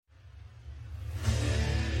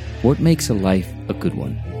What makes a life a good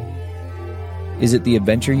one? Is it the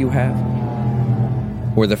adventure you have?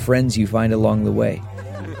 Or the friends you find along the way?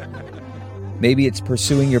 Maybe it's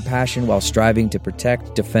pursuing your passion while striving to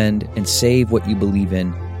protect, defend, and save what you believe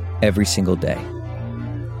in every single day.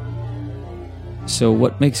 So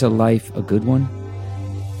what makes a life a good one?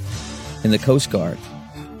 In the Coast Guard,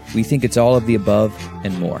 we think it's all of the above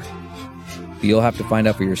and more. But you'll have to find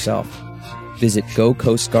out for yourself. Visit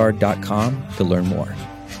gocoastguard.com to learn more.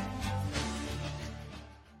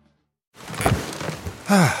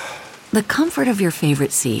 The comfort of your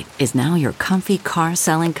favorite seat is now your comfy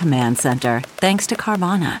car-selling command center, thanks to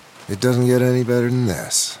Carvana. It doesn't get any better than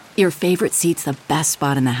this. Your favorite seat's the best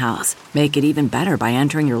spot in the house. Make it even better by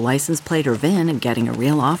entering your license plate or VIN and getting a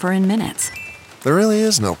real offer in minutes. There really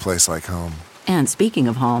is no place like home. And speaking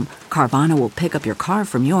of home, Carvana will pick up your car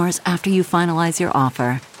from yours after you finalize your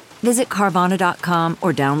offer. Visit Carvana.com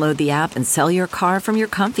or download the app and sell your car from your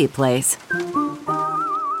comfy place.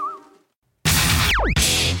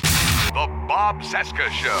 The Bob Cesca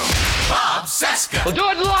Show. Bob Cesca. We'll do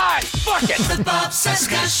it live. Fuck it. The Bob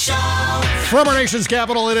Cesca Show. From our nation's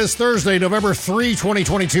capital, it is Thursday, November 3,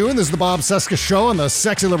 2022, and this is the Bob Cesca Show on the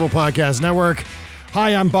Sexy Liberal Podcast Network.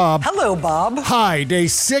 Hi, I'm Bob. Hello, Bob. Hi, day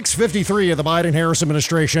 653 of the Biden-Harris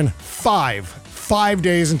administration. Five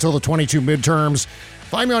days until the 22 midterms.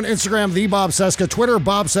 Find me on Instagram, the Bob Cesca, Twitter,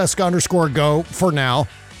 BobCesca_go for now.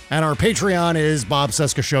 And our Patreon is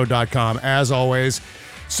BobCescaShow.com, as always.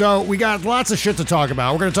 So we got lots of shit to talk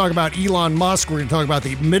about. We're going to talk about Elon Musk. We're going to talk about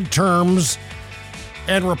the midterms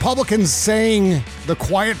and Republicans saying the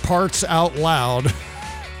quiet parts out loud.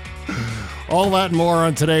 All that and more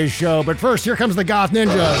on today's show. But first, here comes the Goth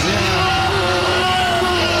Ninjas. Yeah.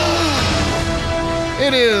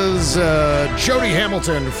 It is Jody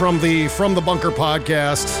Hamilton from the Bunker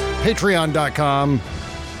podcast,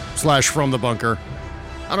 patreon.com/From the Bunker.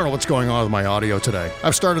 I don't know what's going on with my audio today.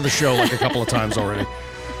 I've started the show like a couple of times already.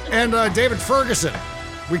 And David Ferguson,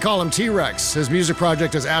 we call him T-Rex. His music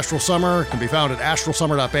project is Astral Summer. Can be found at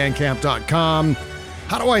astralsummer.bandcamp.com.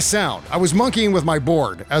 How do I sound? I was monkeying with my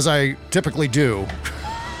board, as I typically do,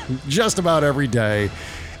 just about every day.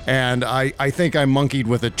 And I think I monkeyed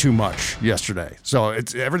with it too much yesterday. So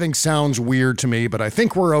everything sounds weird to me, but I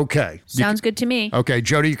think we're okay. Sounds good to me. Okay,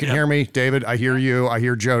 Jody, you can hear me. David, I hear you. I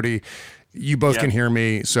hear Jody. You both can hear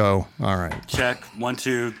me, so all right. Check. 1,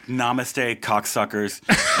 2. Namaste, cocksuckers.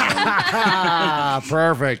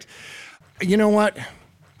 Perfect. You know what?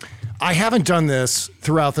 I haven't done this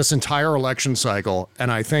throughout this entire election cycle, and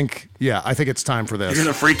I think it's time for this. You're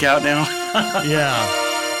going to freak out now? Yeah.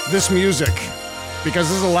 This music, because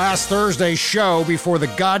this is the last Thursday show before the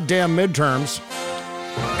goddamn midterms,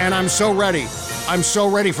 and I'm so ready. I'm so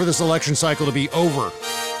ready for this election cycle to be over.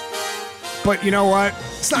 But you know what?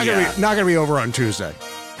 It's not gonna be over on Tuesday.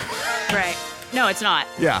 Right. No, it's not.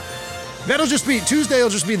 Yeah. Tuesday will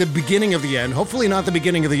just be the beginning of the end. Hopefully not the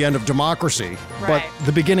beginning of the end of democracy, but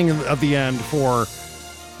the beginning of the end for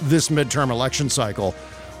this midterm election cycle,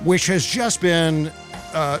 which has just been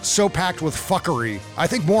so packed with fuckery. I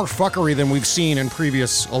think more fuckery than we've seen in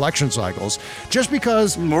previous election cycles. Just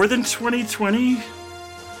because... More than 2020?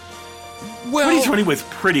 Well, 2020 was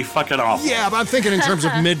pretty fucking awful. Yeah, but I'm thinking in terms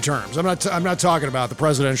of midterms. I'm not talking about the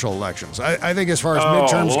presidential elections. I think as far as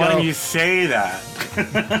midterms go... why do you say that?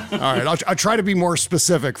 All right, I'll try to be more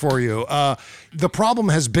specific for you. The problem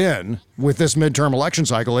has been with this midterm election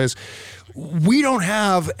cycle is we don't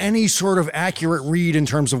have any sort of accurate read in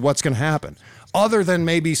terms of what's going to happen, other than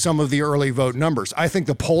maybe some of the early vote numbers. I think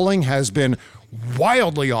the polling has been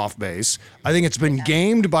wildly off base. I think it's been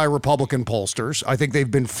gamed by Republican pollsters. I think they've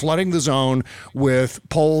been flooding the zone with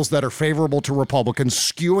polls that are favorable to Republicans,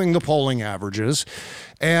 skewing the polling averages.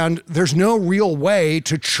 And there's no real way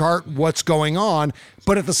to chart what's going on.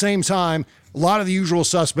 But at the same time, a lot of the usual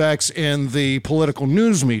suspects in the political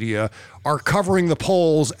news media are covering the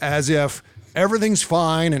polls as if everything's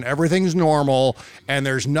fine and everything's normal and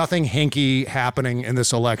there's nothing hinky happening in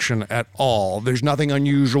this election at all. There's nothing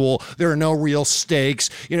unusual. There are no real stakes.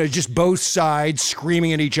 Just both sides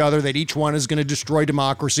screaming at each other that each one is going to destroy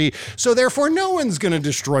democracy. So therefore, no one's going to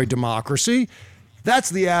destroy democracy. That's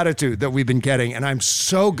the attitude that we've been getting, and I'm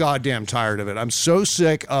so goddamn tired of it. I'm so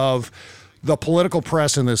sick of the political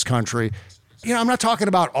press in this country. I'm not talking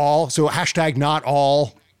about all, so hashtag not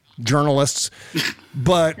all journalists,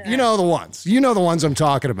 but the ones I'm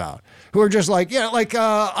talking about who are just like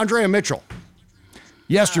Andrea Mitchell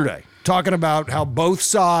yesterday talking about how both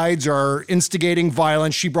sides are instigating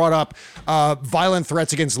violence. She brought up violent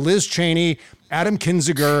threats against Liz Cheney, Adam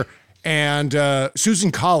Kinzinger, and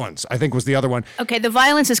Susan Collins, I think was the other one. Okay, the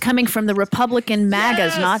violence is coming from the Republican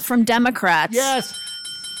MAGAs, not from Democrats. Yes.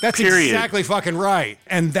 That's Period. exactly fucking right.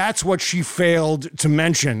 And that's what she failed to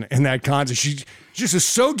mention in that context. She just is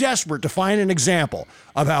so desperate to find an example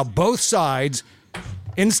of how both sides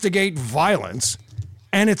instigate violence,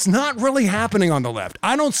 and it's not really happening on the left.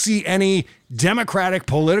 I don't see any Democratic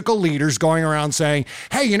political leaders going around saying,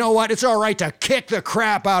 hey, you know what? It's all right to kick the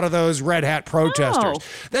crap out of those red hat protesters. No.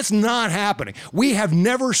 That's not happening. We have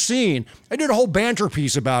never seen, I did a whole banter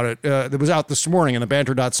piece about it that was out this morning in the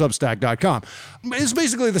banter.substack.com. It's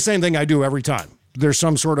basically the same thing I do every time. There's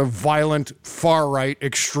some sort of violent far-right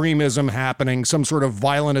extremism happening, some sort of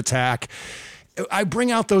violent attack. I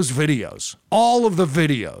bring out those videos, all of the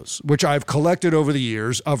videos, which I've collected over the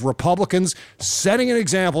years of Republicans setting an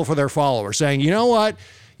example for their followers, saying, you know what?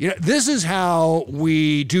 This is how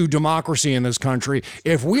we do democracy in this country.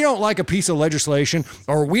 If we don't like a piece of legislation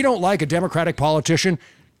or we don't like a Democratic politician,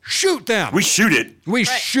 shoot them. We shoot it. We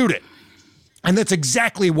shoot it. And that's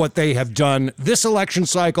exactly what they have done this election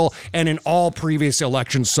cycle and in all previous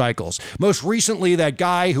election cycles. Most recently, that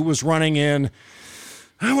guy who was running in,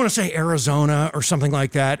 I want to say Arizona or something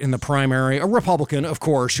like that in the primary, a Republican, of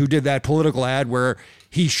course, who did that political ad where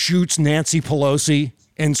he shoots Nancy Pelosi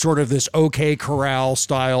in sort of this OK Corral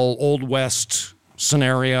style Old West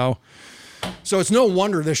scenario. So it's no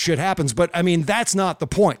wonder this shit happens. But I mean, that's not the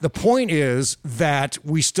point. The point is that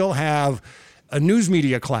we still have a news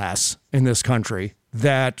media class in this country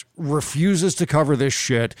that refuses to cover this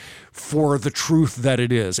shit for the truth that it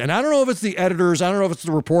is. And I don't know if it's the editors, I don't know if it's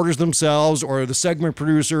the reporters themselves or the segment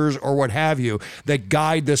producers or what have you that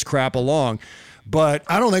guide this crap along. But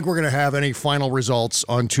I don't think we're going to have any final results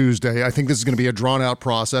on Tuesday. I think this is going to be a drawn-out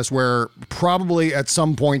process where probably at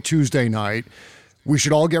some point Tuesday night, we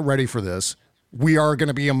should all get ready for this. We are going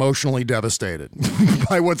to be emotionally devastated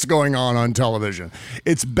by what's going on television.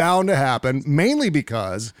 It's bound to happen, mainly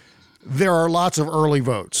because there are lots of early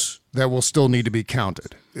votes that will still need to be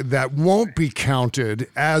counted, that won't be counted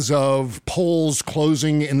as of polls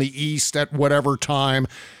closing in the East at whatever time.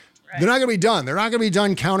 Right. They're not going to be done. They're not going to be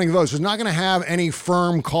done counting votes. There's not going to have any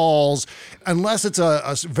firm calls unless it's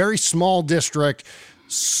a very small district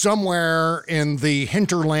somewhere in the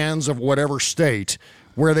hinterlands of whatever state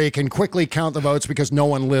where they can quickly count the votes because no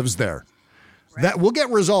one lives there. Right. That we'll get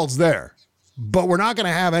results there. But we're not going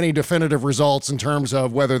to have any definitive results in terms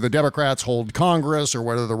of whether the Democrats hold Congress or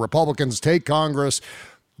whether the Republicans take Congress.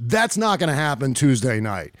 That's not going to happen Tuesday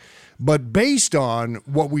night. But based on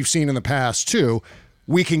what we've seen in the past, too,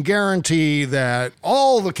 we can guarantee that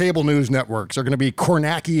all the cable news networks are going to be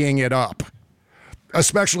Kornackiing it up,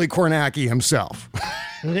 especially Kornacki himself.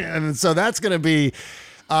 And so that's going to be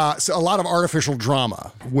a lot of artificial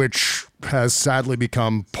drama, which has sadly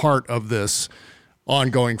become part of this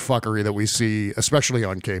ongoing fuckery that we see, especially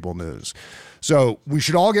on cable news. So we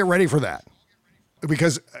should all get ready for that,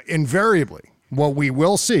 because invariably what we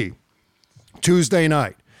will see Tuesday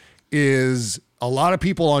night is a lot of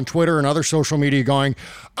people on Twitter and other social media going,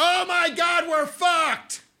 oh my God, we're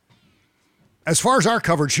fucked. As far as our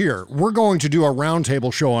coverage here, we're going to do a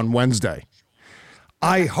roundtable show on Wednesday.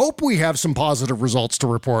 I hope we have some positive results to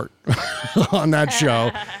report on that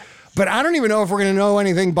show. But I don't even know if we're going to know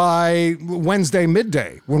anything by Wednesday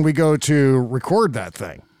midday when we go to record that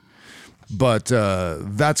thing. But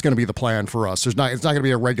that's going to be the plan for us. It's not going to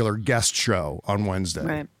be a regular guest show on Wednesday.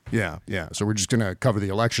 Right. Yeah. So we're just going to cover the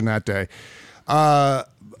election that day.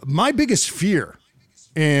 My biggest fear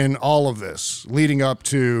in all of this leading up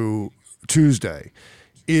to Tuesday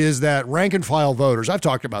is that rank and file voters, I've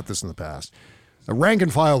talked about this in the past, rank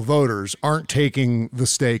and file voters aren't taking the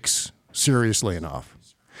stakes seriously enough.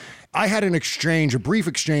 I had a brief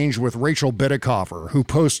exchange with Rachel Bidikofer, who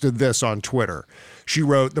posted this on Twitter. She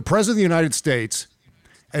wrote, the President of the United States,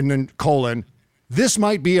 and then : this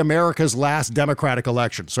might be America's last Democratic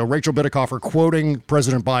election. So Rachel Bidikofer quoting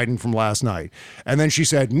President Biden from last night. And then she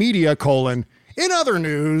said, media : in other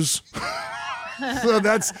news. So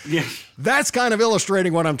that's kind of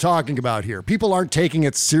illustrating what I'm talking about here. People aren't taking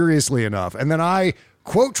it seriously enough. And then I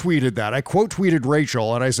quote tweeted that. I quote tweeted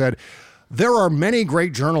Rachel and I said, there are many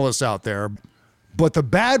great journalists out there, but the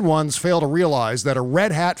bad ones fail to realize that a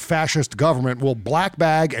red hat fascist government will black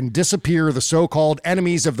bag and disappear the so-called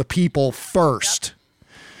enemies of the people first.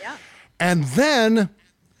 Yep. And then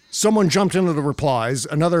someone jumped into the replies,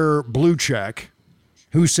 another blue check,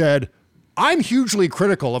 who said, I'm hugely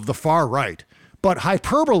critical of the far right, but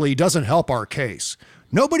hyperbole doesn't help our case.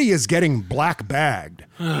 Nobody is getting black bagged.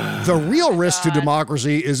 The real risk to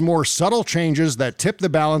democracy is more subtle changes that tip the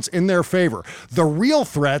balance in their favor. The real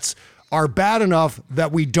threats are bad enough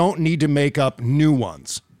that we don't need to make up new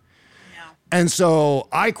ones. And so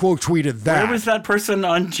I quote tweeted that. Where was that person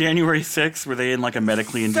on January 6th? Were they in like a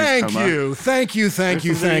medically induced coma? Thank you,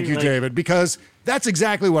 David, because that's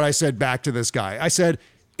exactly what I said back to this guy. I said,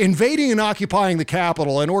 invading and occupying the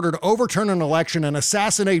Capitol in order to overturn an election and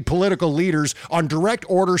assassinate political leaders on direct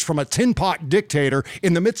orders from a tin pot dictator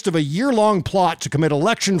in the midst of a year-long plot to commit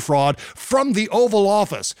election fraud from the Oval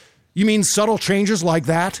Office. You mean subtle changes like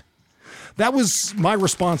that? That was my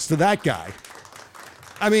response to that guy.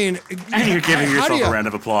 I mean, and you're giving yourself a round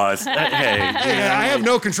of applause. Hey, I have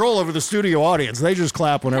no control over the studio audience. They just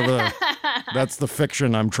clap whenever that's the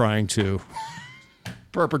fiction I'm trying to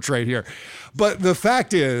perpetrate here. But the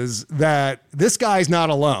fact is that this guy's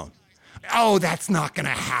not alone. Oh, that's not going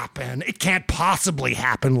to happen. It can't possibly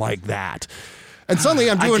happen like that. And suddenly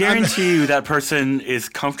I guarantee you that person is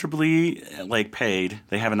comfortably paid.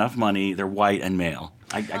 They have enough money. They're white and male.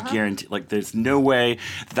 I guarantee, there's no way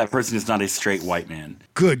that person is not a straight white man.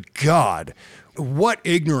 Good God. What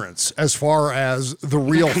ignorance as far as the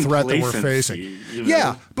real threat that we're facing. You know?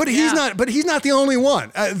 Yeah, but he's not the only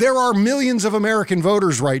one. There are millions of American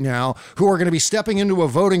voters right now who are going to be stepping into a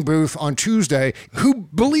voting booth on Tuesday who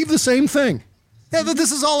believe the same thing. Yeah, that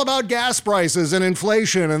this is all about gas prices and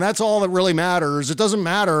inflation, and that's all that really matters. It doesn't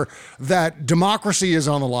matter that democracy is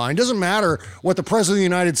on the line. It doesn't matter what the President of the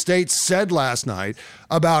United States said last night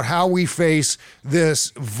about how we face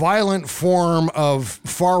this violent form of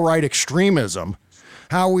far-right extremism,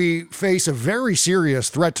 how we face a very serious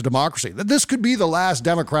threat to democracy, that this could be the last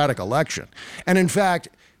Democratic election. And in fact,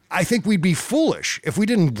 I think we'd be foolish if we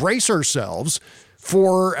didn't brace ourselves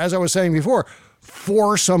for, as I was saying before,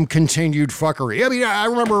 for some continued fuckery. I mean, I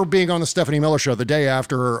remember being on the Stephanie Miller Show the day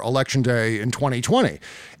after Election Day in 2020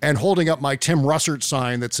 and holding up my Tim Russert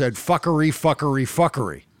sign that said, fuckery, fuckery,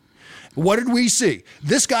 fuckery. What did we see?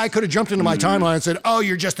 This guy could have jumped into my timeline and said, oh,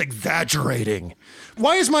 you're just exaggerating.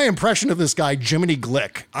 Why is my impression of this guy Jiminy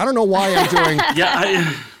Glick? I don't know why I'm doing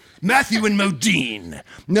Matthew and Modine.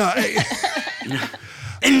 No.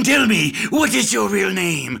 And tell me, what is your real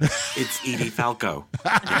name? It's Edie Falco.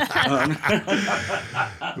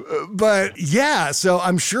 But yeah, so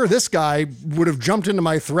I'm sure this guy would have jumped into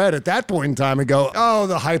my thread at that point in time and go, oh,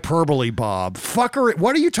 the hyperbole, Bob. Fucker,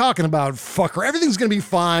 what are you talking about, fucker? Everything's going to be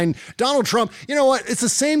fine. Donald Trump, you know what? It's the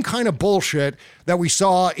same kind of bullshit that we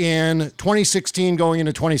saw in 2016 going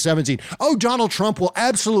into 2017. Oh, Donald Trump will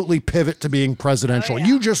absolutely pivot to being presidential.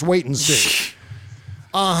 You just wait and see.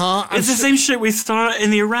 It's the same shit we saw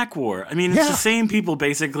in the Iraq War. I mean, it's the same people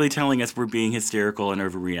basically telling us we're being hysterical and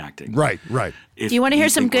overreacting. Right. Do you want to hear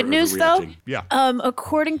some good news, though? Yeah.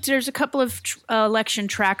 There's a couple of election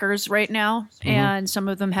trackers right now, and some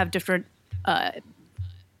of them have different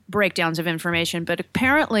breakdowns of information. But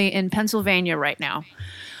apparently in Pennsylvania right now,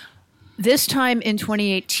 this time in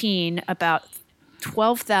 2018, about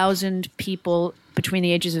 12,000 people between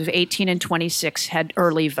the ages of 18 and 26 had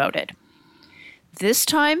early voted. This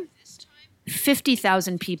time,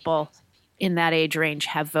 50,000 people in that age range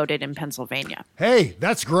have voted in Pennsylvania. Hey,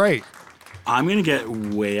 that's great. I'm going to get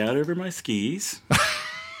way out over my skis.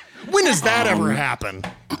 When does that ever happen?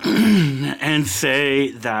 And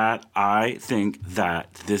say that I think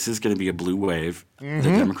that this is going to be a blue wave. The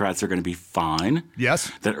Democrats are going to be fine.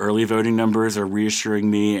 Yes. That early voting numbers are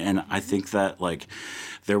reassuring me. And I think that,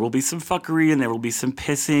 there will be some fuckery and there will be some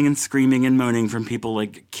pissing and screaming and moaning from people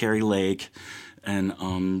like Carrie Lake and,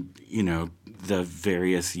 the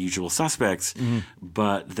various usual suspects.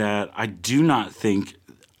 But that I do not think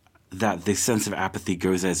that the sense of apathy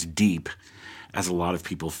goes as deep as a lot of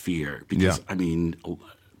people fear. Because,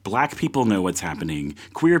 black people know what's happening.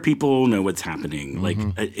 Queer people know what's happening.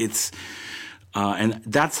 And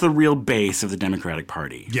that's the real base of the Democratic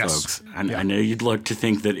Party, folks. And I know you'd look to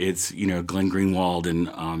think that it's, Glenn Greenwald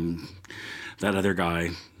and that other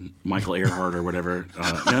guy, Michael Earhart or whatever.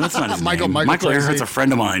 No, that's not his name. Michael Earhart's a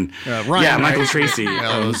friend of mine. Michael Tracy.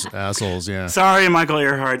 Those assholes, yeah. Sorry, Michael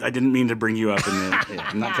Earhart. I didn't mean to bring you up in the...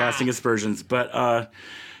 I'm not casting aspersions, but...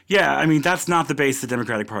 that's not the base of the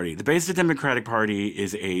Democratic Party. The base of the Democratic Party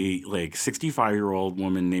is a 65-year-old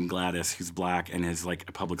woman named Gladys who's black and is a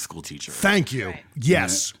public school teacher. Thank you.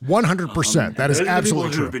 Yes, 100%. That is absolutely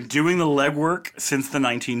people true. Who've been doing the legwork since the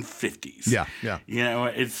 1950s. Yeah.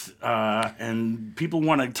 It's and people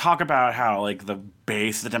want to talk about how the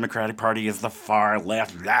base of the Democratic Party is the far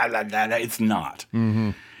left. Blah, blah, blah, blah. It's not.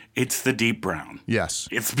 It's the deep brown. Yes.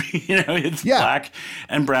 It's black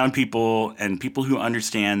and brown people and people who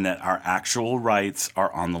understand that our actual rights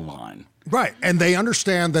are on the line. Right. And they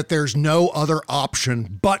understand that there's no other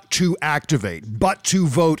option but to activate, but to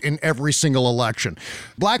vote in every single election.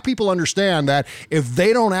 Black people understand that if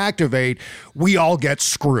they don't activate, we all get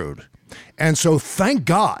screwed. And so thank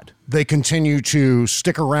God they continue to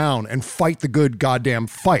stick around and fight the good goddamn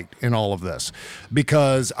fight in all of this,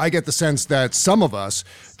 because I get the sense that some of us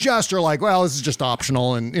just are like, well, this is just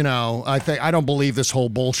optional. And, I don't believe this whole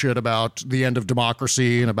bullshit about the end of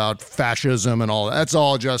democracy and about fascism and all that. That's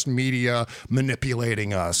all just media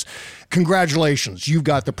manipulating us. Congratulations. You've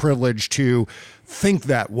got the privilege to think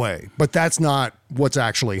that way, but that's not what's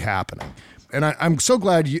actually happening. And I'm so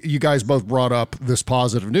glad you guys both brought up this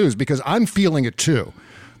positive news, because I'm feeling it too.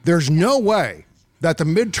 There's no way that the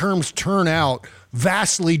midterms turn out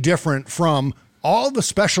vastly different from all the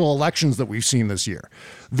special elections that we've seen this year.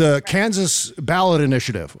 The Kansas ballot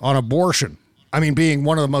initiative on abortion, being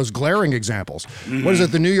one of the most glaring examples. Mm-hmm. What is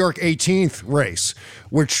it? The New York 18th race,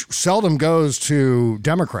 which seldom goes to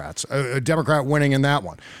Democrats, a Democrat winning in that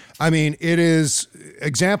one. It is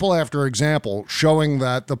example after example showing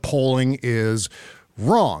that the polling is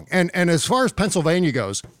wrong. And as far as Pennsylvania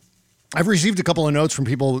goes, I've received a couple of notes from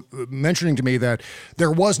people mentioning to me that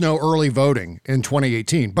there was no early voting in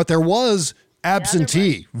 2018, but there was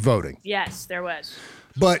absentee voting. Yes, there was.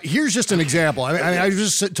 But here's just an example. I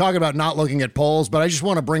was just talking about not looking at polls, but I just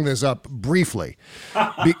want to bring this up briefly.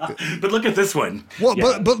 But look at this one. Well,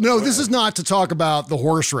 yeah. but no, this is not to talk about the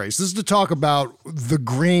horse race. This is to talk about the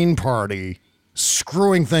Green Party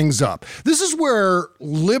screwing things up. This is where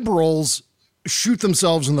liberals shoot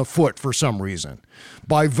themselves in the foot for some reason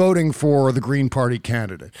by voting for the Green Party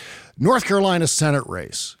candidate. North Carolina Senate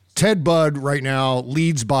race. Ted Budd right now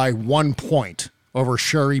leads by 1 point over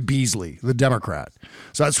Sherry Beasley, the Democrat.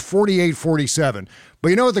 So that's 48-47. But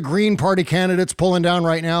you know what the Green Party candidate's pulling down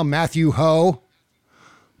right now? Matthew Ho,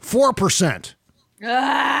 4%.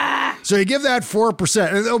 So you give that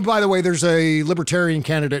 4%. And, oh, by the way, there's a libertarian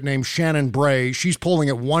candidate named Shannon Bray. She's polling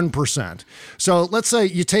at 1%. So let's say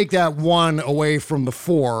you take that 1 away from the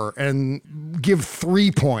 4 and give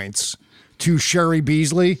 3 points to Sherry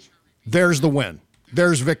Beasley. There's the win.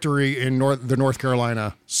 There's victory in the North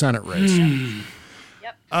Carolina Senate race.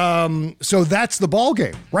 So that's the ball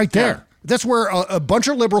game right there. Yeah. That's where a bunch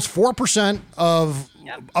of liberals, 4% of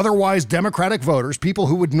otherwise Democratic voters, people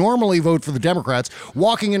who would normally vote for the Democrats,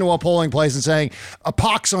 walking into a polling place and saying, a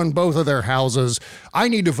pox on both of their houses. I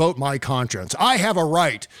need to vote my conscience. I have a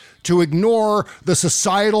right to ignore the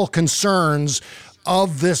societal concerns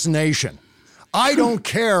of this nation. I don't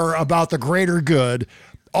care about the greater good.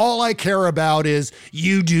 All I care about is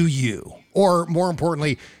you do you, or more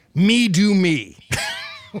importantly, me do me.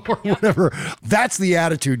 Or whatever. That's the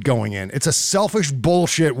attitude going in. It's a selfish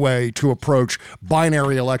bullshit way to approach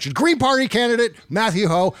binary elections. Green Party candidate Matthew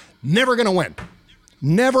Ho, never going to win.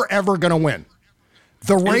 Never, ever going to win.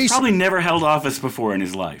 The race... He's probably never held office before in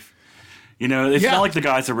his life. It's not like the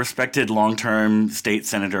guy's a respected long-term state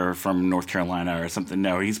senator from North Carolina or something.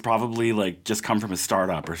 No, he's probably just come from a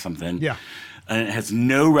startup or something. Yeah. And it has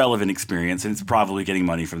no relevant experience, and it's probably getting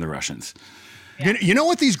money from the Russians. Yeah. You know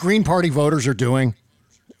what these Green Party voters are doing?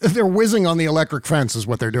 They're whizzing on the electric fence is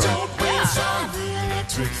what they're doing.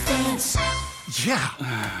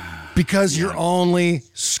 Yeah. Because you're only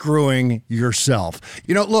screwing yourself.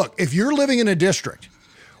 Look, if you're living in a district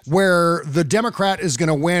where the Democrat is going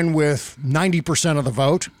to win with 90% of the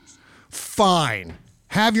vote, fine.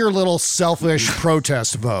 Have your little selfish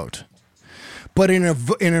protest vote. But in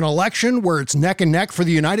an election where it's neck and neck for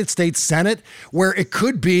the United States Senate, where it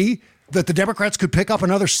could be that the Democrats could pick up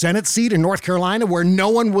another Senate seat in North Carolina where no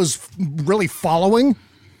one was really following,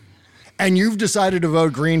 and you've decided to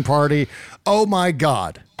vote Green Party, oh my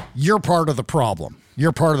God, you're part of the problem.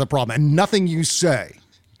 You're part of the problem. And nothing you say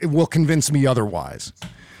will convince me otherwise.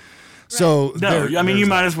 Right. So no, you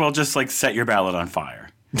might as well just set your ballot on fire.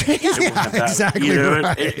 Exactly.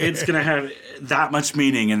 Right. It's going to have that much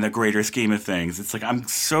meaning in the greater scheme of things. It's I'm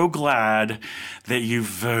so glad that you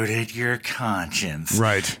voted your conscience.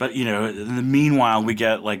 Right. But, in the meanwhile, we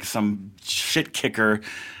get some shit kicker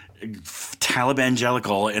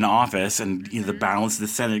Talibangelical in office, and the balance of the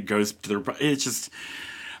Senate goes to the... It's just...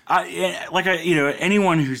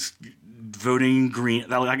 anyone who's voting green,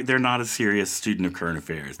 they're not a serious student of current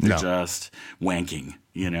affairs. They're just wanking.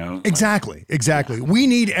 Exactly. Yeah. We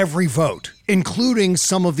need every vote, including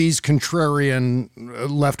some of these contrarian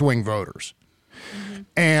left-wing voters. Mm-hmm.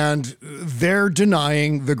 And they're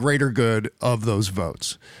denying the greater good of those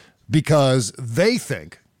votes because they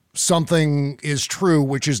think something is true,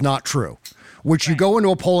 which is not true, which you go into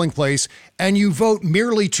a polling place and you vote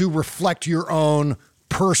merely to reflect your own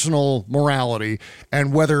personal morality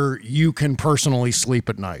and whether you can personally sleep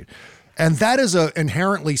at night. And that is an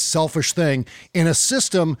inherently selfish thing in a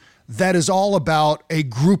system that is all about a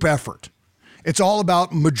group effort. It's all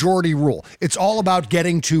about majority rule. It's all about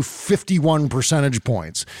getting to 51 percentage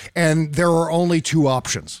points. And there are only two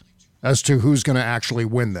options as to who's going to actually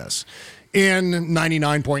win this in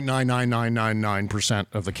 99.99999%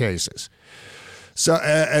 of the cases. So,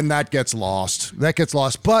 and that gets lost.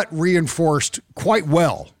 But reinforced quite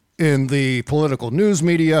well in the political news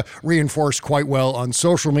media, reinforced quite well on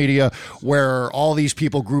social media, where all these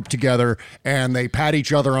people group together and they pat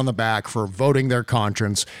each other on the back for voting their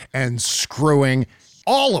conscience and screwing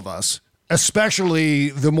all of us,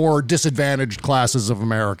 especially the more disadvantaged classes of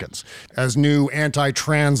Americans, as new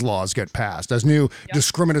anti-trans laws get passed, as new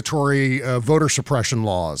discriminatory voter suppression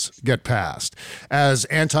laws get passed, as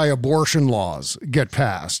anti-abortion laws get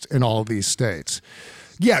passed in all of these states.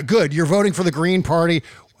 Yeah, good. You're voting for the Green Party.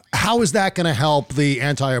 How is that going to help the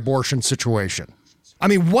anti-abortion situation? I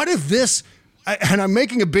mean, what if this, and I'm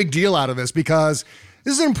making a big deal out of this because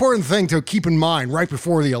this is an important thing to keep in mind right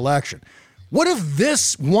before the election. What if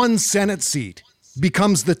this one Senate seat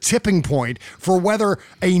becomes the tipping point for whether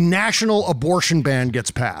a national abortion ban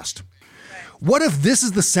gets passed? What if this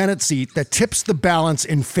is the Senate seat that tips the balance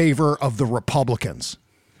in favor of the Republicans,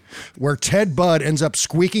 where Ted Budd ends up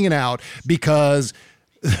squeaking it out because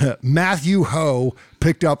Matthew Ho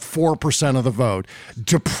picked up 4% of the vote,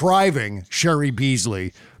 depriving Sherry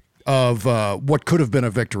Beasley of what could have been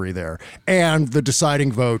a victory there, and the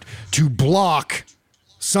deciding vote to block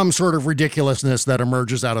some sort of ridiculousness that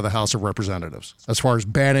emerges out of the House of Representatives as far as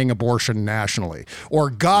banning abortion nationally,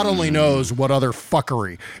 or God only knows what other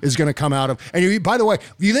fuckery is going to come out of. And by the way,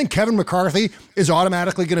 you think Kevin McCarthy is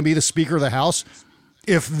automatically going to be the Speaker of the House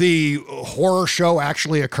if the horror show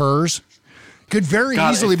actually occurs? Could very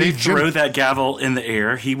easily be. If they throw that gavel in the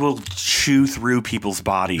air, he will chew through people's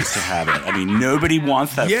bodies to have it. I mean, nobody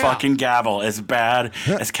wants that fucking gavel as bad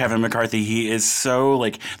as Kevin McCarthy. He is so,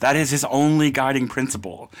 like, that is his only guiding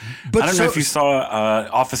principle. But I don't know if you saw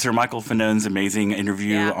Officer Michael Fanone's amazing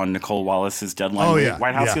interview on Nicole Wallace's Deadline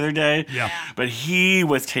White House the other day. Yeah. But he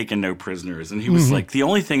was taking no prisoners. And he was like, the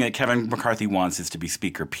only thing that Kevin McCarthy wants is to be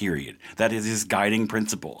Speaker, period. That is his guiding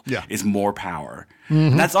principle, is more power.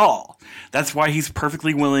 And that's all. That's why he's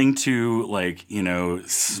perfectly willing to, like, you know,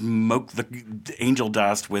 smoke the angel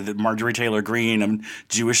dust with Marjorie Taylor Greene and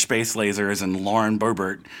Jewish space lasers and Lauren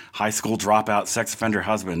Boebert, high school dropout sex offender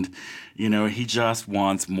husband. You know, he just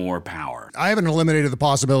wants more power. I haven't eliminated the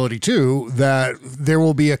possibility, too, that there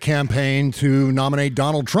will be a campaign to nominate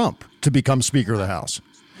Donald Trump to become Speaker of the House.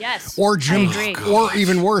 Yes. Or or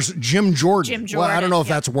even worse, Jim Jordan. Well, I don't know if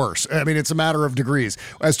that's worse. I mean, it's a matter of degrees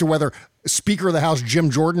as to whether Speaker of the House Jim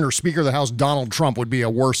Jordan or Speaker of the House Donald Trump would be a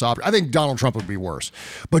worse option. I think Donald Trump would be worse.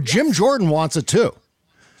 But Jim Jordan wants it too.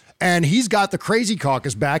 And he's got the crazy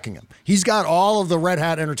caucus backing him. He's got all of the Red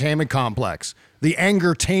Hat Entertainment Complex, the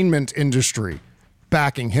angertainment industry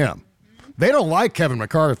backing him. They don't like Kevin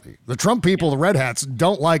McCarthy. The Trump people, the Red Hats,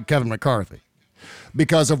 don't like Kevin McCarthy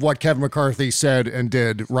because of what Kevin McCarthy said and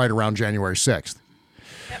did right around January 6th.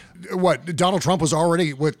 What Donald Trump was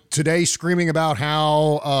already today screaming about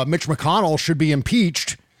how Mitch McConnell should be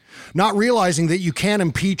impeached, not realizing that you can't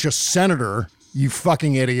impeach a senator, you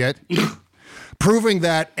fucking idiot, proving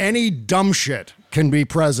that any dumb shit can be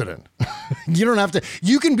president. You don't have to.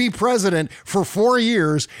 You can be president for 4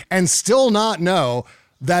 years and still not know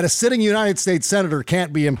that a sitting United States senator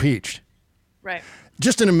can't be impeached. Right.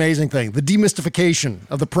 Just an amazing thing. The demystification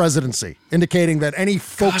of the presidency, indicating that any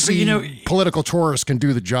folksy political tourist can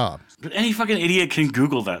do the job. But any fucking idiot can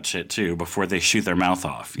Google that shit too before they shoot their mouth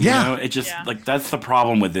off. You know? It just like that's the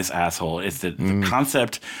problem with this asshole is that the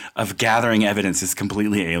concept of gathering evidence is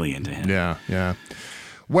completely alien to him. Yeah.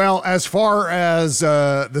 Well, as far as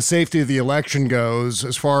the safety of the election goes,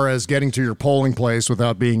 as far as getting to your polling place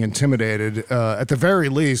without being intimidated, at the very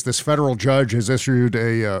least, this federal judge has issued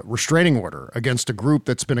a restraining order against a group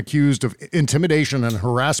that's been accused of intimidation and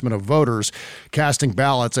harassment of voters casting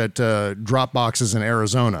ballots at drop boxes in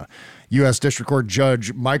Arizona. U.S. District Court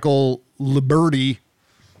Judge Michael Liberty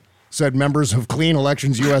said members of Clean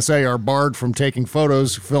Elections USA are barred from taking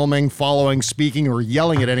photos, filming, following, speaking, or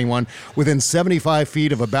yelling at anyone within 75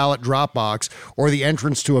 feet of a ballot drop box or the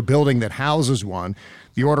entrance to a building that houses one.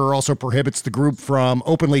 The order also prohibits the group from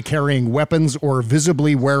openly carrying weapons or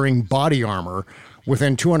visibly wearing body armor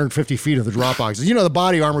within 250 feet of the drop boxes. You know, the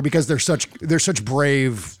body armor because they're such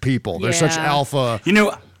brave people. They're such alpha. You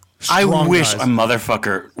know, I wish guys. a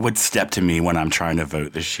motherfucker would step to me when I'm trying to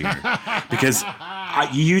vote this year because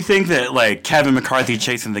You think that, like, Kevin McCarthy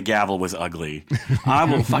chasing the gavel was ugly. I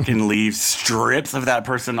will fucking leave strips of that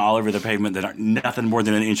person all over the pavement that are nothing more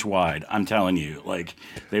than an inch wide. I'm telling you. Like,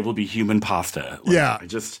 they will be human pasta. Like, yeah.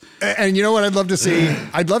 And you know what I'd love to see?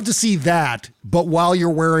 I'd love to see that, but while you're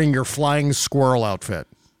wearing your flying squirrel outfit.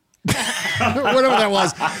 Whatever that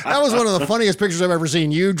was. That was one of the funniest pictures I've ever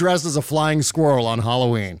seen. You dressed as a flying squirrel on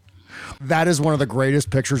Halloween. That is one of the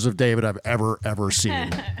greatest pictures of David I've ever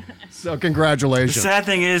seen. So congratulations. The sad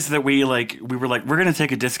thing is that we were like, we're going to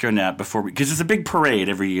take a disco nap before because it's a big parade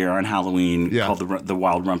every year on Halloween called the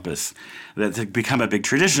Wild Rumpus. That's become a big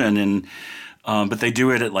tradition, and but they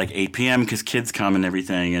do it at like 8 p.m. because kids come and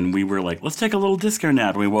everything. And we were like, let's take a little disco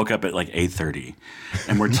nap. And we woke up at like 8:30,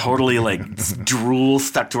 and we're totally like drool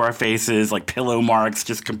stuck to our faces, like pillow marks,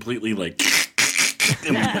 just completely like.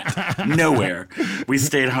 And we went nowhere. We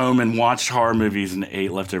stayed home and watched horror movies and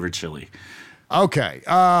ate leftover chili. Okay.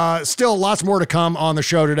 Still lots more to come on the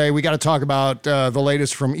show today. We got to talk about the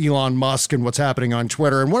latest from Elon Musk and what's happening on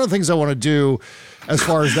Twitter. And one of the things I want to do as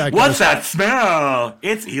far as that goes. What's that smell?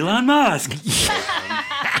 It's Elon Musk.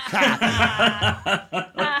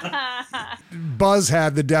 Buzz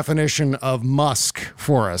had the definition of Musk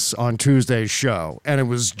for us on Tuesday's show, and it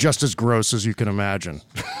was just as gross as you can imagine.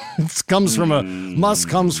 Musk comes from,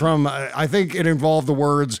 I think it involved the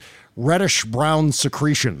words reddish brown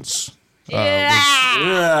secretions. Part of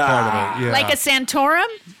it. Yeah. Like a Santorum?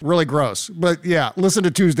 Really gross. But yeah, listen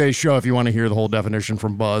to Tuesday's show if you want to hear the whole definition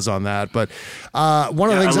from Buzz on that. But one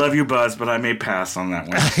of the things... I love you, Buzz, but I may pass on that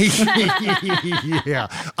one. Yeah,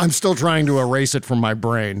 I'm still trying to erase it from my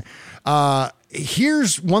brain.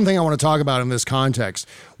 Here's one thing I want to talk about in this context.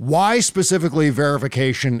 Why specifically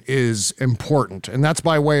verification is important. And that's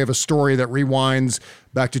by way of a story that rewinds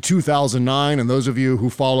back to 2009. And those of you who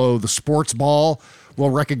follow the sports ball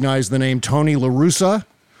will recognize the name Tony La Russa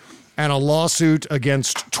and a lawsuit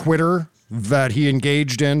against Twitter that he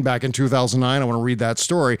engaged in back in 2009. I want to read that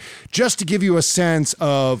story just to give you a sense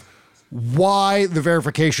of why the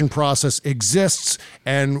verification process exists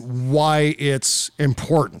and why it's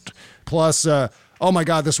important. Plus, oh my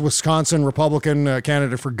God, this Wisconsin Republican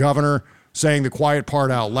candidate for governor saying the quiet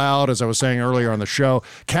part out loud, as I was saying earlier on the show.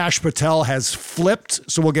 Kash Patel has flipped,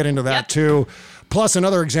 so we'll get into that too. Plus,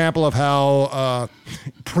 another example of how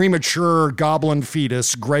premature Goblin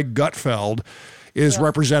fetus, Greg Gutfeld, is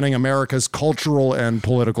representing America's cultural and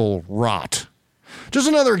political rot. Just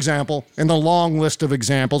another example in the long list of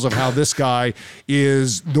examples of how this guy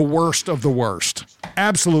is the worst of the worst.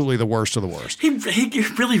 Absolutely the worst of the worst. He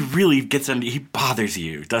really, really gets under. He bothers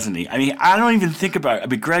you, doesn't he? I mean, I don't even think about it. I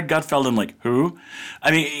mean, Greg Gutfeld, I'm like, who?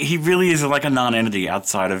 I mean, he really is like a non-entity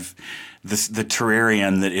outside of the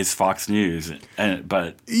terrarium that is Fox News.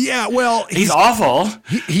 But yeah, well, he's awful.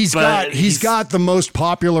 He's got the most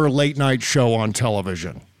popular late night show on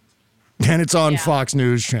television, and it's on Fox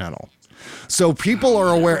News Channel. So people are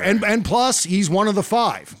aware, and plus he's one of the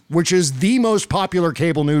 5, which is the most popular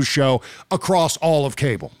cable news show across all of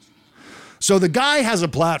cable. So the guy has a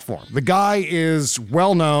platform. The guy is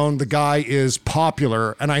well known. The guy is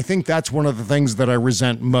popular. And I think that's one of the things that I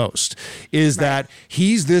resent most is that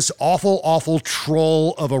he's this awful, awful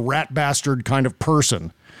troll of a rat bastard kind of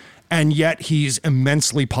person. And yet he's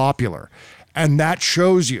immensely popular. And that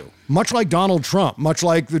shows you, much like Donald Trump, much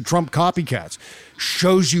like the Trump copycats,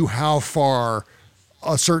 shows you how far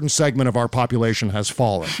a certain segment of our population has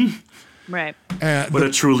fallen. Right. What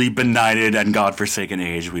a truly benighted and godforsaken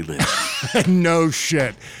age we live. No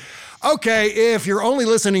shit. Okay, if you're only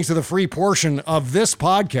listening to the free portion of this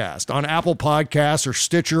podcast on Apple Podcasts or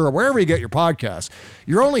Stitcher or wherever you get your podcasts,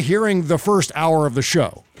 you're only hearing the first hour of the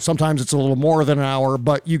show. Sometimes it's a little more than an hour,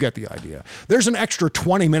 but you get the idea. There's an extra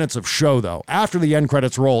 20 minutes of show, though, after the end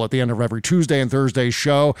credits roll at the end of every Tuesday and Thursday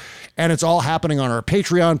show, and it's all happening on our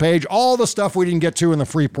Patreon page. All the stuff we didn't get to in the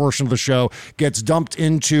free portion of the show gets dumped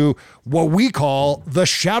into what we call the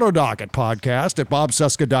Shadow Docket podcast at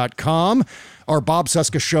bobcesca.com. or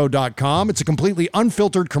bobcescashow.com. It's a completely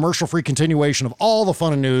unfiltered, commercial-free continuation of all the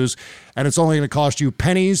fun and news, and it's only going to cost you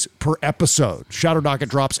pennies per episode. Shadow Docket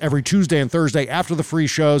drops every Tuesday and Thursday after the free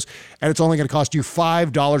shows, and it's only going to cost you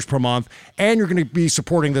 $5 per month, and you're going to be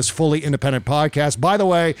supporting this fully independent podcast. By the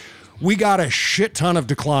way, we got a shit ton of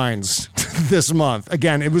declines this month.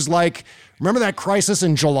 Again, it was like, remember that crisis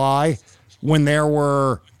in July when there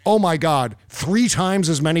were, oh my God, 3 times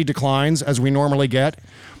as many declines as we normally get?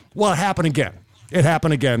 Well, it happened again. It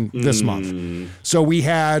happened again this month. So we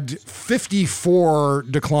had 54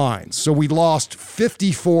 declines. So we lost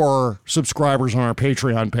 54 subscribers on our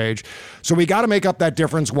Patreon page. So we got to make up that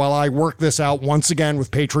difference while I work this out once again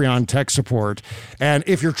with Patreon tech support. And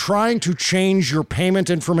if you're trying to change your payment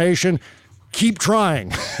information, keep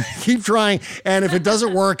trying. Keep trying. And if it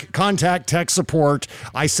doesn't work, contact tech support.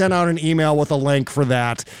 I sent out an email with a link for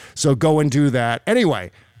that. So go and do that.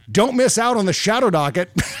 Anyway, don't miss out on the Shadow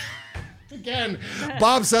Docket. Again,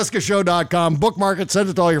 bobcescashow.com. Bookmark it, send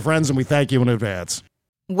it to all your friends, and we thank you in advance.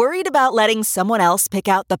 Worried about letting someone else pick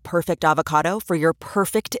out the perfect avocado for your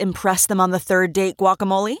perfect impress them on the third date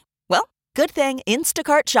guacamole? Well, good thing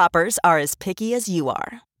Instacart shoppers are as picky as you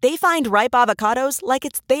are. They find ripe avocados like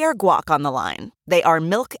it's their guac on the line. They are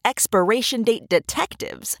milk expiration date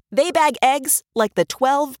detectives. They bag eggs like the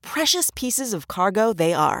 12 precious pieces of cargo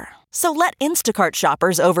they are. So let Instacart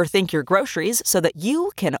shoppers overthink your groceries so that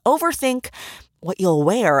you can overthink what you'll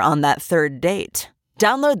wear on that third date.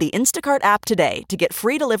 Download the Instacart app today to get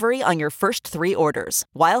free delivery on your first 3 orders,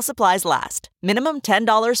 while supplies last. Minimum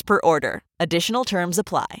 $10 per order. Additional terms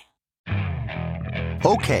apply.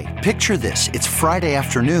 Okay, picture this. It's Friday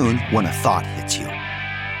afternoon when a thought hits you.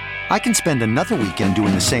 I can spend another weekend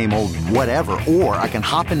doing the same old whatever, or I can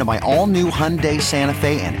hop into my all-new Hyundai Santa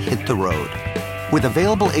Fe and hit the road. With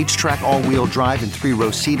available H-Track all-wheel drive and 3-row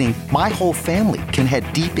seating, my whole family can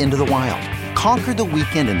head deep into the wild. Conquer the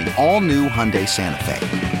weekend in the all-new Hyundai Santa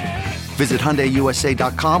Fe. Visit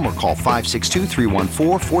HyundaiUSA.com or call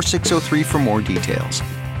 562-314-4603 for more details.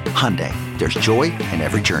 Hyundai, there's joy in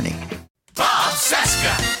every journey. Bob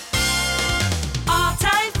Cesca.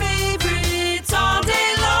 All-time favorites all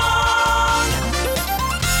day long.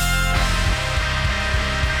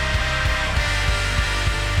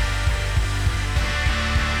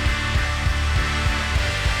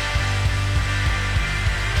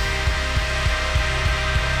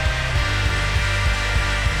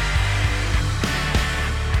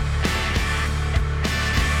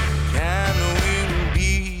 Can we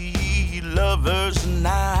be lovers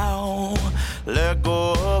now? Let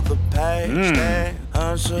go of the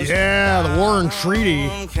past. Yeah, the Warren Treaty.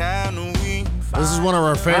 This is one of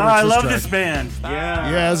our favorites. I love this band.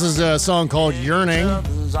 Yeah, this is a song called Yearning.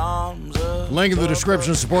 Link in the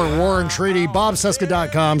description. Support Warren Treaty.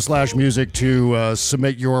 bobcesca.com/music to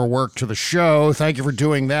submit your work to the show. Thank you for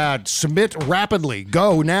doing that. Submit rapidly.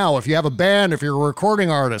 Go now. If you have a band, if you're a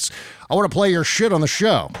recording artist, I want to play your shit on the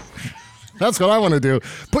show. That's what I want to do.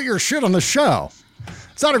 Put your shit on the show.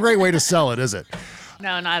 It's not a great way to sell it, is it?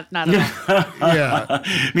 No, not at all. Yeah.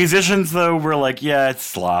 Musicians, though, were like, yeah, it's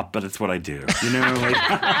slop, but it's what I do. You know, like.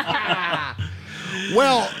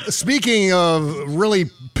 Well, speaking of really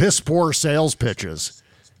piss poor sales pitches,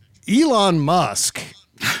 Elon Musk.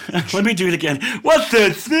 Let me do it again. What's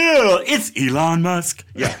the smell? It's Elon Musk.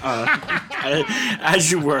 Yeah,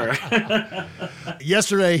 as you were.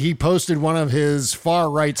 Yesterday, he posted one of his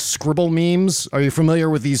far-right scribble memes. Are you familiar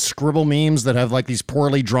with these scribble memes that have like these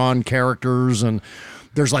poorly drawn characters and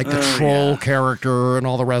there's like the troll character and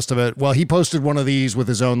all the rest of it? Well, he posted one of these with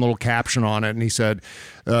his own little caption on it, and he said,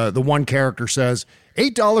 the one character says,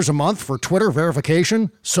 $8 a month for Twitter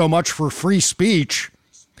verification, so much for free speech.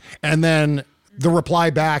 And then the reply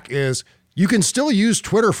back is, you can still use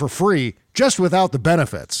Twitter for free, just without the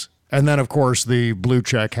benefits. And then, of course, the blue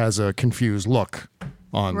check has a confused look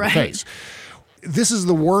on the face. This is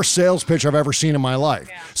the worst sales pitch I've ever seen in my life.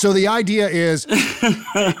 Yeah. So the idea is,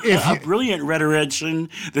 if a brilliant rhetorician,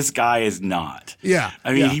 this guy is not. Yeah.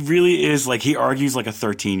 I mean, he really is like, he argues like a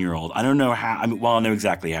 13-year-old. I don't know how, I know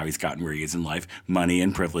exactly how he's gotten where he is in life, money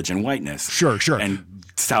and privilege and whiteness. Sure. And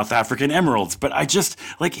South African emeralds, but I just,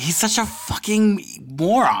 like, he's such a fucking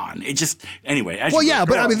moron. It just, anyway. Well, yeah,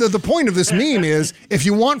 but I mean, the point of this meme is, if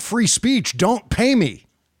you want free speech, don't pay me.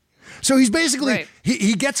 So he's basically,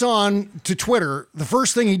 he gets on to Twitter. The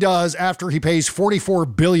first thing he does after he pays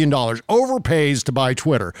 $44 billion, overpays to buy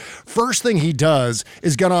Twitter. First thing he does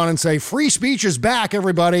is get on and say, free speech is back,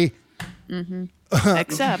 everybody. Mm-hmm.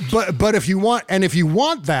 Except. But if you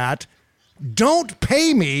want that, don't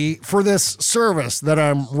pay me for this service that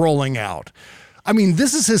I'm rolling out. I mean,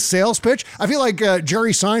 this is his sales pitch. I feel like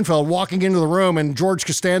Jerry Seinfeld walking into the room and George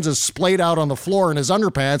Costanza's splayed out on the floor in his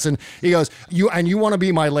underpants, and he goes, you want to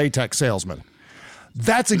be my latex salesman.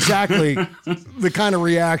 That's exactly the kind of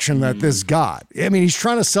reaction that this got. I mean, he's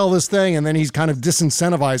trying to sell this thing, and then he's kind of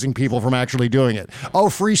disincentivizing people from actually doing it. Oh,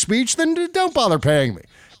 free speech? Then don't bother paying me.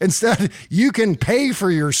 Instead, you can pay for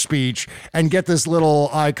your speech and get this little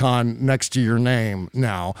icon next to your name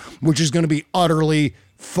now, which is going to be utterly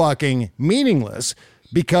fucking meaningless,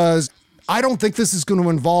 because I don't think this is going to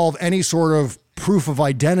involve any sort of proof of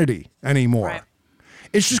identity anymore. Right.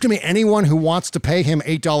 It's just going to be anyone who wants to pay him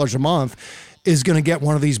 $8 a month is going to get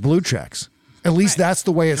one of these blue checks. At least that's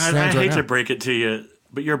the way it stands right now. I hate to break it to you,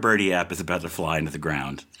 but your Birdie app is about to fly into the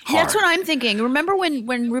ground. Hard. That's what I'm thinking. Remember when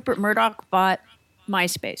Rupert Murdoch bought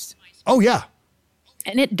MySpace? Oh, yeah.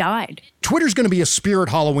 And it died. Twitter's going to be a spirit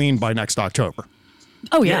Halloween by next October.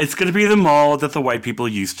 Oh, yeah. It's going to be the mall that the white people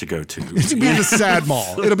used to go to. It's going to be the sad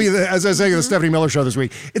mall. It'll be, as I was saying on the Stephanie Miller show this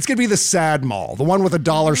week, it's going to be the sad mall, the one with a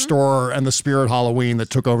dollar store and the spirit Halloween that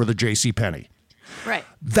took over the JCPenney. Right.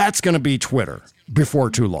 That's going to be Twitter before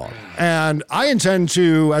too long. And I intend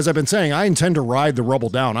to, as I've been saying, I intend to ride the rubble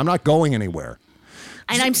down. I'm not going anywhere.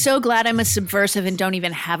 And I'm so glad I'm a subversive and don't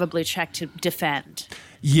even have a blue check to defend.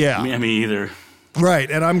 Yeah. Me either.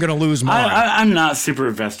 Right, and I'm going to lose mine. I'm not super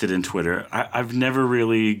vested in Twitter. I've never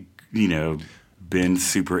really, been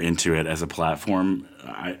super into it as a platform.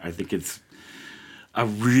 I think it's a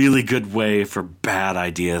really good way for bad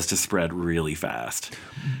ideas to spread really fast.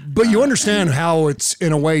 But you understand how it's,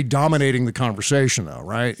 in a way, dominating the conversation, though,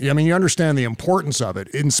 right? I mean, you understand the importance of it,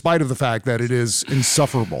 in spite of the fact that it is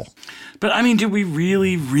insufferable. But, I mean, do we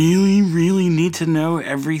really, really, really need to know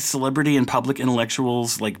every celebrity and public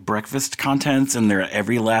intellectual's, breakfast contents and their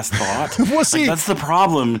every last thought? Well, see, that's the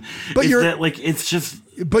problem. But it's just...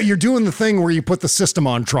 But you're doing the thing where you put the system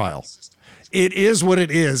on trial. It is what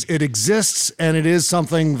it is. It exists, and it is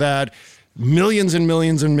something that millions and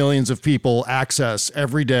millions and millions of people access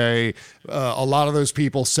every day. A lot of those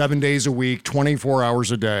people 7 days a week, 24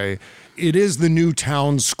 hours a day. It is the new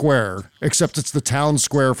town square, except it's the town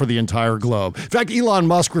square for the entire globe. In fact, Elon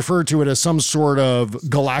Musk referred to it as some sort of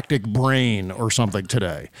galactic brain or something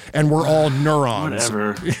today. And we're all neurons.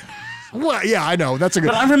 Whatever. Well, yeah, I know. That's a good...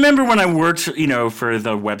 But I remember when I worked, for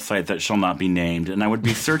the website that shall not be named, and I would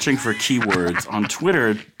be searching for keywords on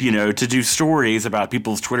Twitter, to do stories about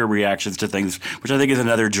people's Twitter reactions to things, which I think is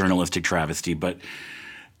another journalistic travesty.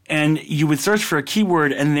 And you would search for a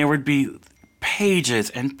keyword, and there would be pages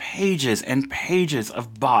and pages and pages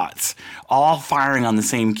of bots all firing on the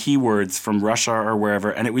same keywords from Russia or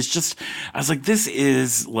wherever. And it was just, I was like, this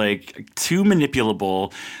is too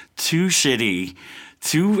manipulable, too shitty.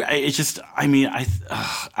 It's just, I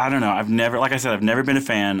don't know. I've never been a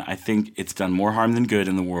fan. I think it's done more harm than good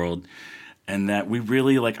in the world. And that we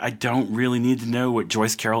really, I don't really need to know what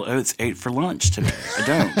Joyce Carol Oates ate for lunch today. I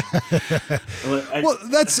don't. Well,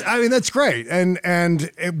 that's great. And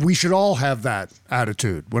we should all have that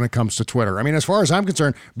attitude when it comes to Twitter. I mean, as far as I'm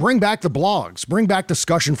concerned, bring back the blogs, bring back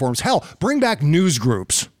discussion forums. Hell, bring back news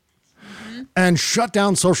groups. And shut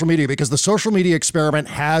down social media, because the social media experiment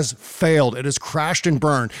has failed. It has crashed and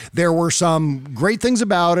burned. There were some great things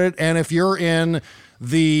about it. And if you're in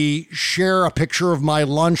the share a picture of my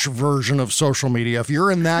lunch version of social media, if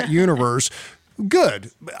you're in that universe,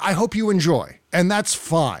 good. I hope you enjoy. And that's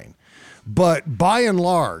fine. But by and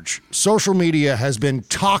large, social media has been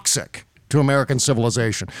toxic to American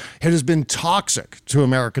civilization. It has been toxic to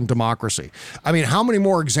American democracy. I mean, how many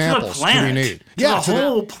more examples do we need? The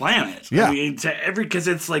whole planet. Yeah. I mean, because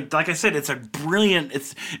it's like I said, it's a brilliant,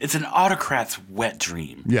 it's an autocrat's wet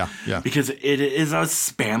dream. Yeah, yeah. Because it is a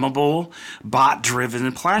spammable, bot-driven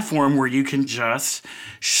platform where you can just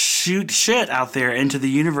shoot shit out there into the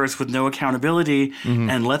universe with no accountability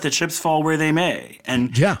and let the chips fall where they may.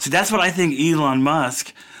 And so that's what I think Elon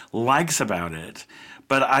Musk likes about it.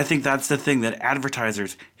 But I think that's the thing that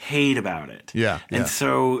advertisers hate about it. Yeah. And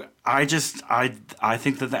so I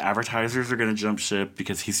think that the advertisers are going to jump ship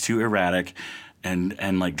because he's too erratic and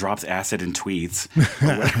drops acid in tweets.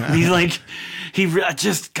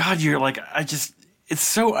 It's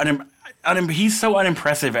so he's so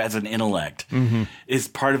unimpressive as an intellect is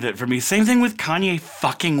part of it for me. Same thing with Kanye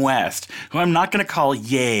fucking West, who I'm not going to call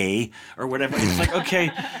yay or whatever. It's like,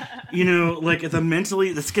 okay,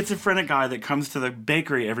 the schizophrenic guy that comes to the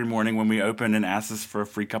bakery every morning when we open and asks us for a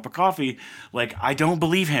free cup of coffee. I don't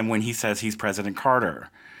believe him when he says he's President Carter.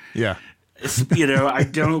 Yeah. I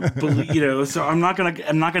don't believe, so I'm not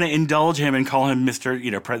gonna indulge him and call him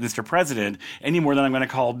Mr. President any more than I'm gonna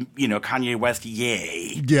call, Kanye West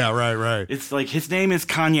yay. Yeah, right. It's like his name is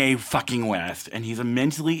Kanye fucking West, and he's a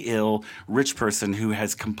mentally ill rich person who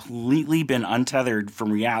has completely been untethered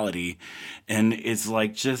from reality and is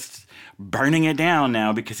just burning it down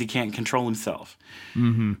now because he can't control himself.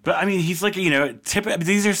 But I mean, he's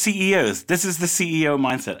these are CEOs. This is the CEO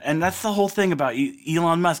mindset. And that's the whole thing about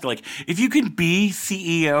Elon Musk. If you can be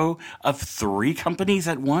CEO of 3 companies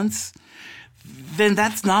at once, then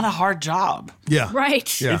that's not a hard job. Yeah.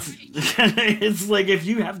 Right. Yeah. It's like if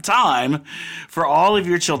you have time for all of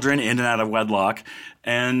your children in and out of wedlock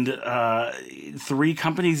and 3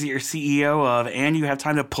 companies that you're CEO of, and you have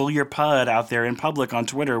time to pull your pud out there in public on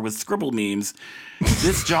Twitter with scribble memes.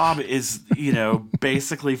 This job is,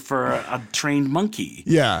 basically for a trained monkey.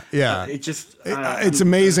 Yeah. It's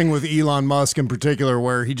amazing with Elon Musk in particular,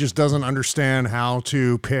 where he just doesn't understand how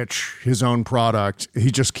to pitch his own product.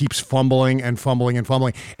 He just keeps fumbling,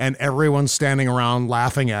 and everyone's standing around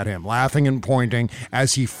laughing at him, laughing and pointing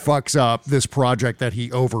as he fucks up this project that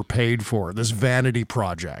he overpaid for, this vanity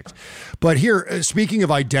project. But here, speaking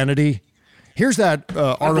of identity, here's that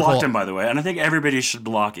article. I blocked him, by the way, and I think everybody should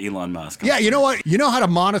block Elon Musk. Yeah, you know what? You know how to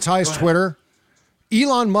monetize Twitter?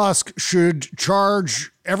 Elon Musk should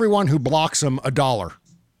charge everyone who blocks him $1.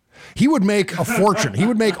 He would make a fortune. He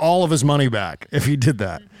would make all of his money back if he did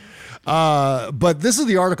that. But this is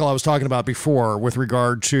the article I was talking about before with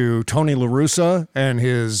regard to Tony La Russa and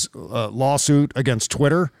his lawsuit against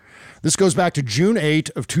Twitter. This goes back to June 8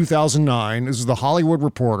 of 2009. This is the Hollywood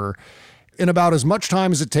Reporter. In about as much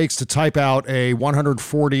time as it takes to type out a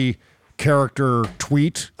 140-character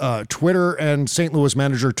tweet, Twitter and St. Louis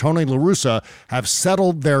manager Tony La Russa have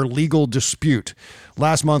settled their legal dispute.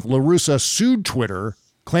 Last month, La Russa sued Twitter,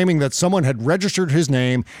 claiming that someone had registered his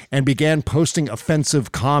name and began posting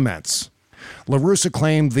offensive comments. La Russa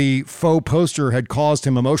claimed the faux poster had caused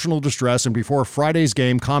him emotional distress, and before Friday's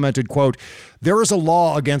game commented, quote, "There is a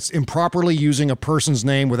law against improperly using a person's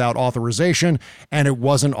name without authorization, and it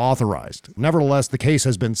wasn't authorized." Nevertheless, the case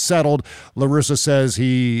has been settled. La Russa says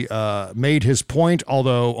he made his point,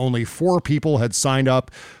 although only 4 people had signed up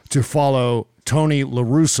to follow Tony La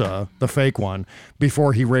Russa, the fake one,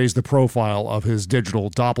 before he raised the profile of his digital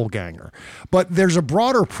doppelganger. But there's a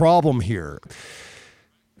broader problem here.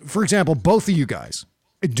 For example, both of you guys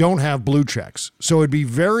don't have blue checks. So it'd be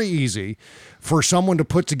very easy for someone to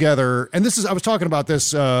put together, and I was talking about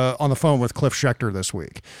this on the phone with Cliff Schechter this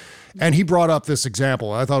week, and he brought up this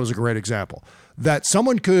example. I thought it was a great example, that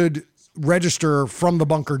someone could register From the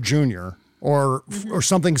Bunker Jr. or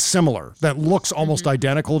something similar that looks almost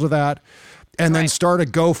identical to that, and then start a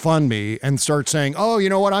GoFundMe and start saying, oh, you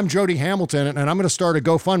know what, I'm Jody Hamilton, and I'm going to start a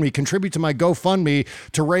GoFundMe, contribute to my GoFundMe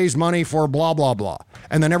to raise money for blah, blah, blah.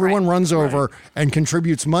 And then everyone runs over and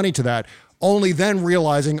contributes money to that, only then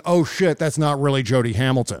realizing, oh shit, that's not really Jody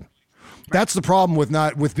Hamilton. That's the problem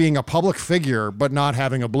with being a public figure, but not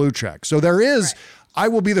having a blue check. So there is... I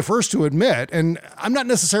will be the first to admit, and I'm not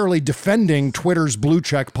necessarily defending Twitter's blue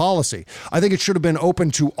check policy. I think it should have been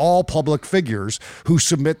open to all public figures who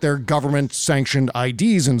submit their government-sanctioned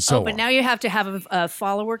IDs and so on. But now you have to have a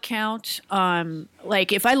follower count.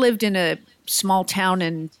 Like if I lived in a small town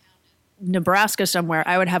in Nebraska somewhere,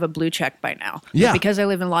 I would have a blue check by now. Yeah. But because I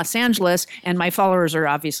live in Los Angeles and my followers are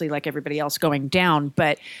obviously like everybody else going down,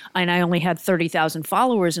 and I only had 30,000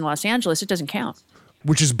 followers in Los Angeles, it doesn't count.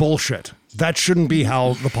 Which is bullshit. That shouldn't be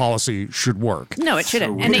how the policy should work. No, it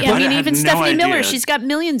shouldn't. And I mean, even Stephanie Miller, she's got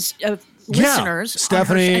millions of listeners.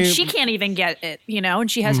 Stephanie, and she can't even get it, and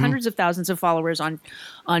she has hundreds of thousands of followers on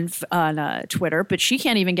Twitter, but she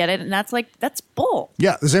can't even get it, and that's bull.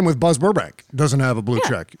 Yeah, the same with Buzz Burbank. Doesn't have a blue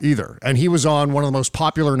check either. And he was on one of the most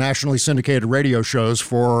popular nationally syndicated radio shows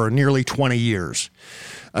for nearly 20 years.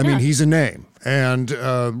 I mean, he's a name, and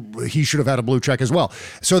he should have had a blue check as well.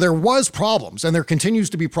 So there was problems, and there continues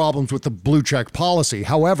to be problems with the blue check policy.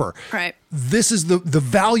 However, this is the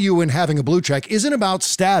value in having a blue check isn't about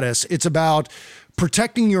status. It's about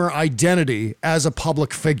protecting your identity as a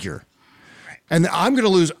public figure. And I'm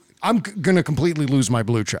going to completely lose my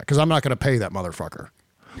blue check because I'm not going to pay that motherfucker.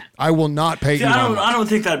 I will not pay you. I don't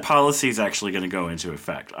think that policy is actually going to go into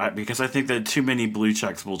effect because I think that too many blue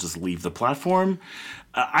checks will just leave the platform.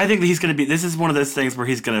 I think that he's going to be. This is one of those things where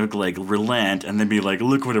he's going to relent and then be like,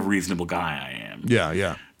 "Look what a reasonable guy I am." Yeah.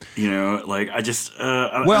 I just.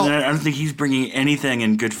 I don't think he's bringing anything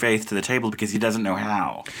in good faith to the table because he doesn't know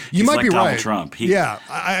how. You might be right. Donald Trump.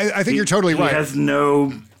 I think you're totally right. He has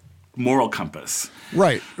no moral compass.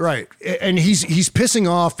 Right. And he's pissing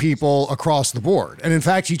off people across the board. And in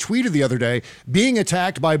fact, he tweeted the other day, being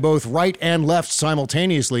attacked by both right and left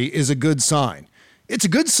simultaneously is a good sign. It's a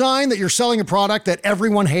good sign that you're selling a product that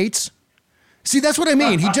everyone hates. See, that's what I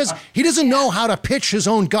mean. He doesn't know how to pitch his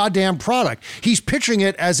own goddamn product. He's pitching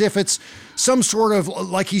it as if it's some sort of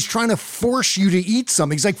like he's trying to force you to eat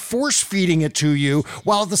something. He's like force feeding it to you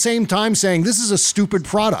while at the same time saying this is a stupid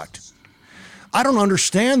product. I don't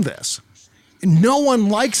understand this. No one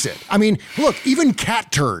likes it. I mean, look, even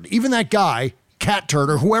Cat Turd, even that guy, Cat Turd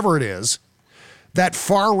or whoever it is, that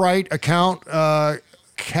far right account,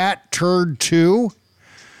 Cat Turd 2,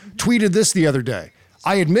 tweeted this the other day.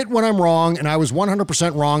 I admit when I'm wrong, and I was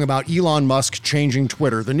 100% wrong about Elon Musk changing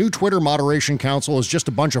Twitter. The new Twitter Moderation Council is just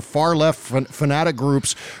a bunch of far-left fanatic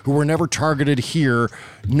groups who were never targeted here.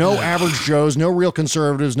 No average Joes, no real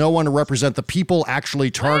conservatives, no one to represent the people actually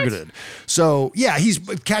targeted. What? So, yeah,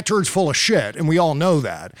 Cat Turd's full of shit, and we all know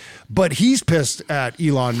that. But he's pissed at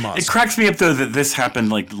Elon Musk. It cracks me up, though, that this happened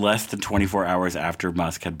like less than 24 hours after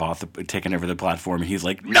Musk had taken over the platform, and he's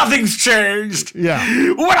like, nothing's changed!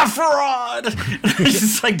 Yeah. What a fraud! It's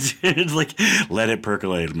just like, dude, like, let it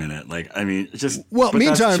percolate a minute. Like, I mean, just, well,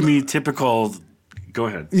 meantime, that's, to me, typical. Go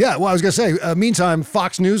ahead. Yeah, well, I was going to say, meantime,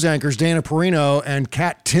 Fox News anchors Dana Perino and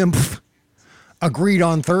Kat Timpf agreed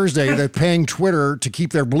on Thursday that paying Twitter to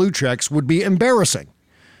keep their blue checks would be embarrassing.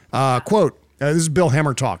 Quote, this is Bill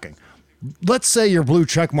Hemmer talking. Let's say your blue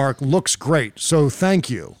check mark looks great, so thank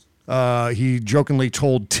you, he jokingly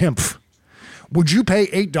told Timpf. Would you pay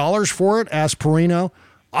 $8 for it? Asked Perino.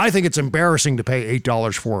 I think it's embarrassing to pay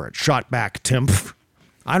 $8 for it. Shot back Timpf.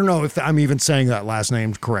 I don't know if I'm even saying that last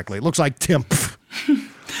name correctly. It looks like Timpf.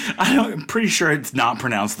 I'm pretty sure it's not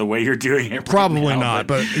pronounced the way you're doing it. Right Probably now, not,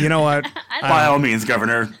 but you know what? By all means,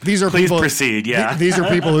 Governor. Please proceed. Yeah, these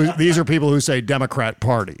are people who say Democrat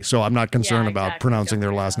Party, so I'm not concerned about pronouncing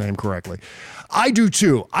their last name correctly. I do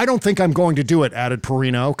too. I don't think I'm going to do it, added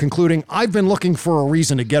Perino, concluding, I've been looking for a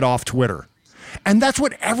reason to get off Twitter. And that's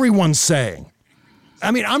what everyone's saying. I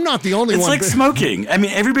mean, I'm not the only one. It's like smoking. I mean,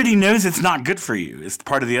 everybody knows it's not good for you. It's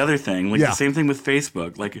part of the other thing. Like the same thing with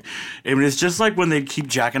Facebook. Like, I mean, it's just like when they keep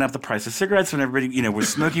jacking up the price of cigarettes when everybody, was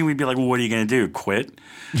smoking, we'd be like, well, what are you going to do? Quit?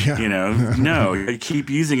 Yeah. No, you keep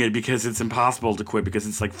using it because it's impossible to quit because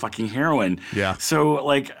it's like fucking heroin. Yeah. So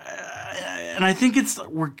like, and I think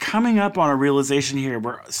we're coming up on a realization here.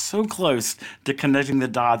 We're so close to connecting the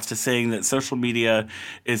dots to saying that social media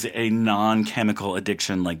is a non-chemical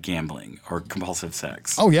addiction like gambling or compulsive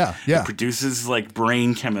sex. Oh, yeah, yeah. It produces like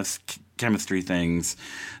brain chemistry things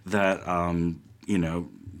that,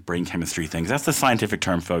 brain chemistry things. That's the scientific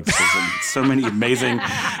term, folks. There's so many amazing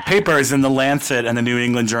papers in the Lancet and the New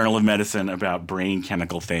England Journal of Medicine about brain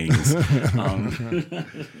chemical things.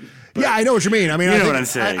 Yeah, I know what you mean. I mean, you know what I'm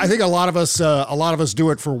saying. I think a lot of us do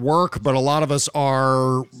it for work, but a lot of us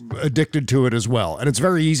are addicted to it as well. And it's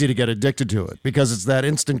very easy to get addicted to it because it's that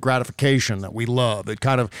instant gratification that we love. It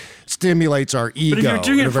kind of stimulates our ego. But if you're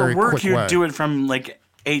doing in it a very for work, quick you way. do it from like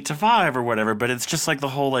 8 to 5 or whatever. But it's just like the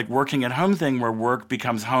whole like working at home thing where work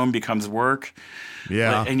becomes home becomes work.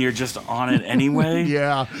 Yeah. And you're just on it anyway.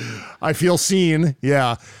 Yeah. I feel seen.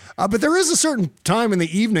 Yeah. But there is a certain time in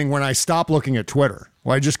the evening when I stop looking at Twitter.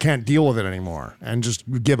 Well, I just can't deal with it anymore and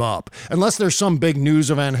just give up. Unless there's some big news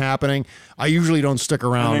event happening, I usually don't stick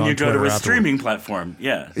around. And then you go to a afterward. Streaming platform.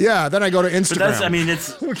 Yeah. Yeah, then I go to Instagram. But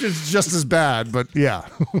it's which is just as bad, but yeah.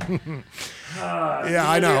 Yeah,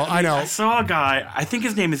 I know. I saw a guy, I think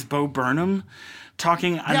his name is Bo Burnham,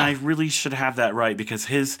 talking, and I really should have that right because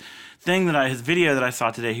his video that I saw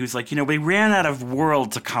today, he was like, we ran out of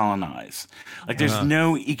world to colonize. Like, there's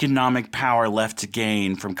no economic power left to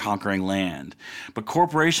gain from conquering land. But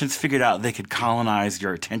corporations figured out they could colonize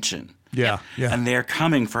your attention. Yeah. And they're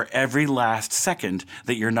coming for every last second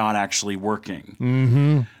that you're not actually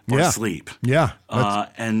working or asleep. Yeah.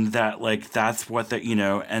 And that, that's what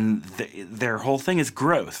their whole thing is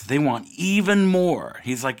growth. They want even more.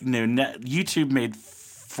 He's like, YouTube made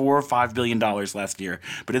 $4 or $5 billion last year,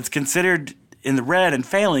 but it's considered in the red and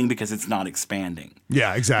failing because it's not expanding.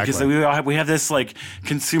 Yeah, exactly. Because we have this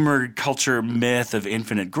consumer culture myth of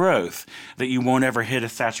infinite growth that you won't ever hit a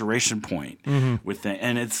saturation point with it,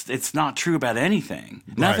 and it's not true about anything.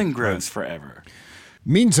 Nothing grows forever.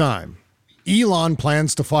 Meantime, Elon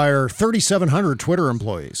plans to fire 3,700 Twitter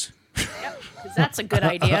employees. That's a good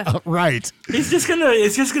idea. Right. It's just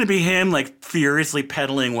gonna be him furiously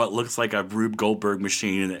pedaling what looks like a Rube Goldberg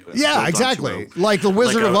machine. Yeah, exactly. Like the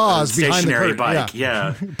Wizard of Oz behind the curtain. Bike.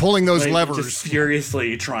 Yeah. Pulling those levers. Just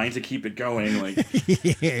furiously trying to keep it going.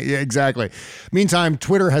 Yeah, exactly. Meantime,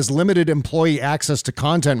 Twitter has limited employee access to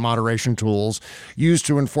content moderation tools used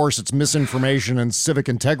to enforce its misinformation and civic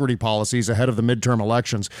integrity policies ahead of the midterm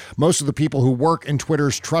elections. Most of the people who work in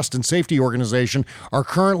Twitter's trust and safety organization are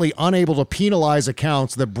currently unable to penalize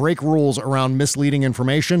accounts that break rules around misleading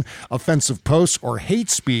information, offensive posts, or hate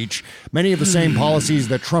speech, many of the same policies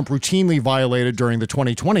that Trump routinely violated during the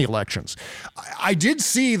 2020 elections. I did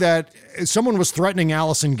see that someone was threatening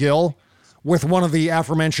Allison Gill with one of the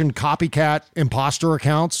aforementioned copycat imposter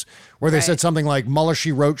accounts where they said something like Mueller,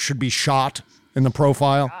 she wrote, should be shot in the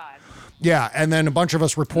profile. God. Yeah, and then a bunch of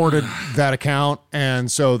us reported that account,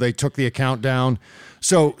 and so they took the account down.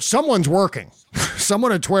 So someone's working.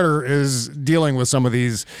 Someone at Twitter is dealing with some of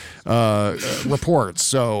these reports,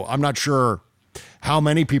 so I'm not sure how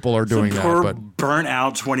many people are doing Some poor, that. But burnt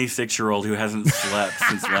out 26-year-old who hasn't slept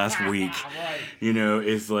since last week,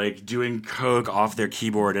 is like doing coke off their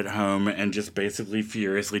keyboard at home and just basically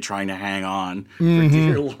furiously trying to hang on for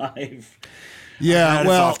dear life. Yeah, Hats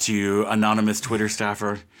off to you, anonymous Twitter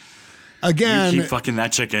staffer. Again, you keep fucking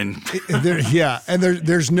that chicken.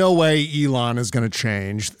 There's no way Elon is going to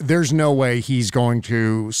change. There's no way he's going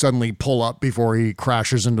to suddenly pull up before he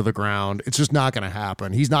crashes into the ground. It's just not going to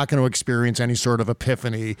happen. He's not going to experience any sort of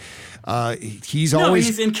epiphany. He's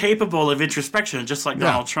incapable of introspection, just like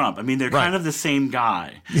Donald Trump. I mean, they're kind of the same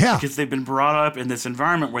guy. Yeah. Because they've been brought up in this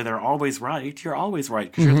environment where they're always right. You're always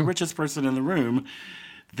right because you're the richest person in the room.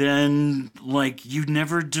 Then, you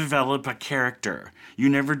never develop a character. You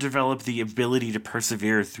never develop the ability to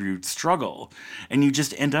persevere through struggle. And you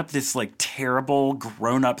just end up this, terrible,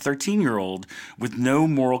 grown-up 13-year-old with no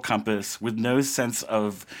moral compass, with no sense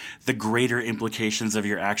of the greater implications of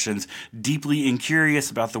your actions, deeply incurious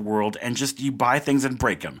about the world, and just you buy things and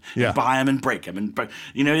break them. Yeah. You buy them and break them. And,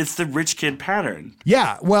 it's the rich kid pattern.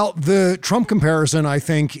 Yeah, well, the Trump comparison, I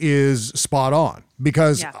think, is spot on.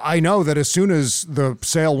 Because I know that as soon as the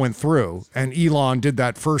sale went through and Elon did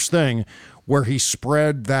that first thing where he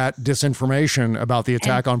spread that disinformation about the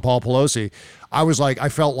attack on Paul Pelosi, I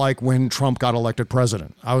felt like when Trump got elected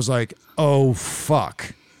president. I was like, oh,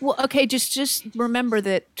 fuck. Well, okay, just remember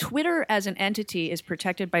that Twitter as an entity is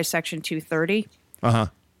protected by Section 230. Uh-huh.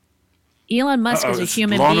 Elon Musk as a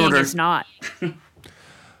human being is not.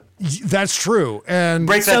 That's true. And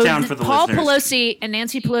break that down for the Paul listeners. Pelosi and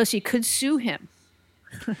Nancy Pelosi could sue him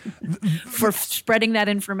for spreading that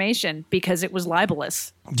information because it was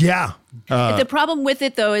libelous. Yeah. The problem with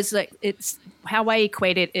it, though, is it's how I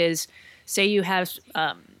equate it is, say you have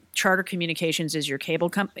Charter Communications as your cable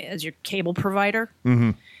provider.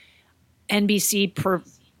 Mm-hmm. NBC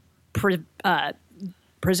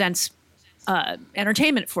presents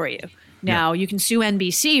entertainment for you. Now, you can sue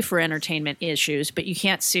NBC for entertainment issues, but you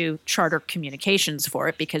can't sue Charter Communications for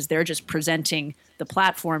it because they're just presenting the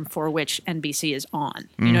platform for which NBC is on.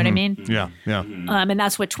 You know what I mean? Yeah, yeah. And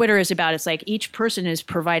that's what Twitter is about. It's like each person is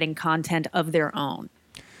providing content of their own.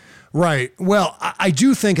 Right. Well, I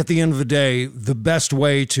do think at the end of the day, the best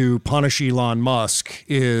way to punish Elon Musk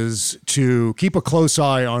is to keep a close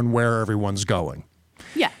eye on where everyone's going.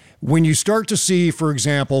 Yeah. When you start to see, for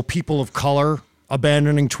example, people of color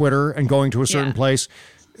abandoning Twitter and going to a certain place,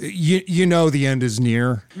 you know the end is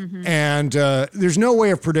near. Mm-hmm. And there's no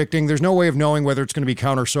way of predicting. There's no way of knowing whether it's going to be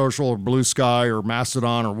Counter Social or Blue Sky or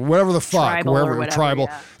Mastodon or whatever the fuck. Tribal or whatever, Tribal.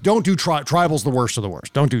 Yeah. Don't do Tribal's the worst of the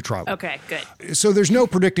worst. Don't do Tribal. Okay, good. So there's no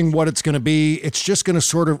predicting what it's going to be. It's just going to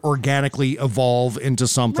sort of organically evolve into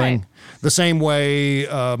something. Right. The same way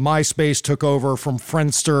MySpace took over from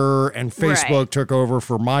Friendster and Facebook took over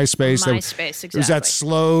for MySpace. Exactly. It was that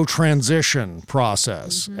slow transition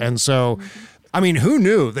process. Mm-hmm. And so, I mean, who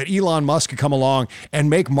knew that Elon Musk could come along and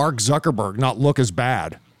make Mark Zuckerberg not look as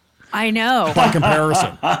bad? I know. By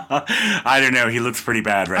comparison. I don't know. He looks pretty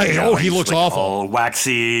bad right now. Oh, he looks awful. All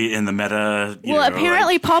waxy in the meta.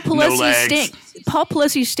 Apparently Paul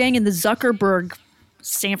Pelosi's staying in the Zuckerberg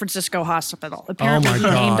San Francisco hospital. Apparently he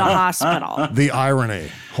named a hospital. The irony.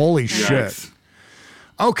 Holy shit.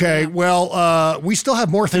 Okay, well, we still have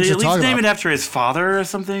more things to talk about. Did he at least name it after his father or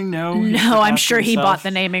something? No, I'm sure he bought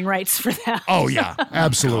the naming rights for that. Oh, yeah,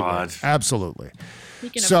 absolutely. God. Absolutely. He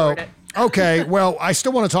can afford it. Okay, well, I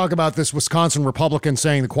still want to talk about this Wisconsin Republican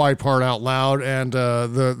saying the quiet part out loud and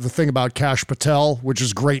the thing about Kash Patel, which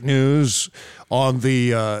is great news on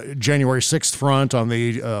the January 6th front, on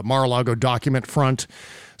the Mar-a-Lago document front.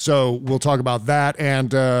 So we'll talk about that,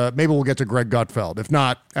 and maybe we'll get to Greg Gutfeld. If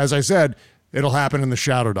not, as I said, it'll happen in the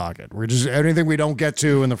shadow docket. We're just anything we don't get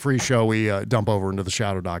to in the free show, we dump over into the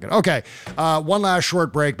shadow docket. Okay, one last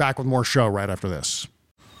short break. Back with more show right after this.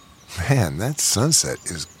 Man, that sunset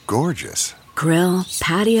is gorgeous. Grill,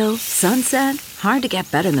 patio, sunset. Hard to get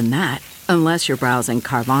better than that. Unless you're browsing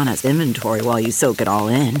Carvana's inventory while you soak it all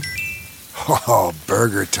in. Oh,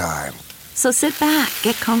 burger time. So sit back,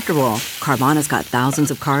 get comfortable. Carvana's got thousands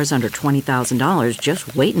of cars under $20,000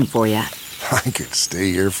 just waiting for you. I could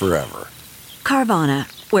stay here forever. Carvana,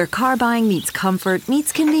 where car buying meets comfort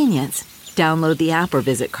meets convenience. Download the app or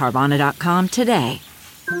visit Carvana.com today.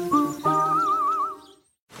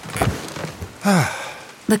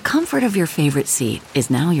 The comfort of your favorite seat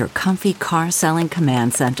is now your comfy car selling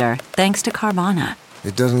command center, thanks to Carvana.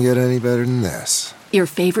 It doesn't get any better than this. Your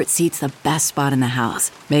favorite seat's the best spot in the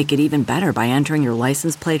house. Make it even better by entering your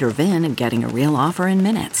license plate or VIN and getting a real offer in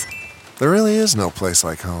minutes. There really is no place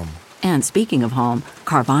like home. And speaking of home,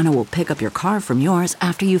 Carvana will pick up your car from yours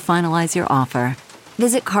after you finalize your offer.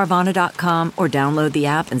 Visit Carvana.com or download the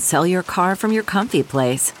app and sell your car from your comfy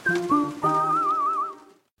place.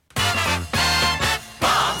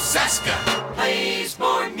 Bob Seska plays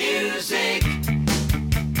more music.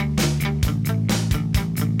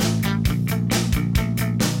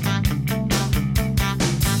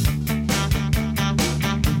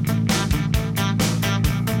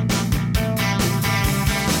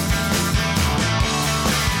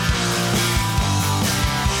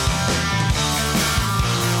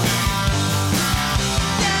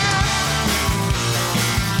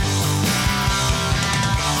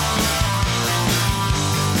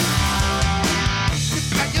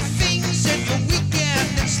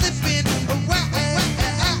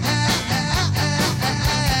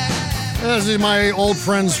 This is my old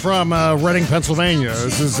friends from Reading, Pennsylvania.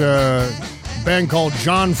 This is a band called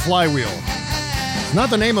John Flywheel. It's not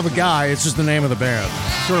the name of a guy, it's just the name of the band.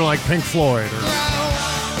 Sort of like Pink Floyd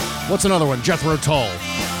or... What's another one? Jethro Tull.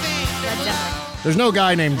 There's no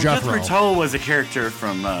guy named Jethro. Jethro Tull was a character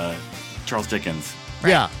from Charles Dickens. Right.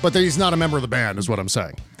 Yeah, but he's not a member of the band, is what I'm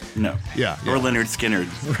saying. No. Yeah. Or Leonard Skinner.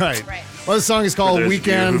 Right. Well, this song is called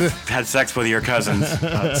Weekend. Had sex with your cousins.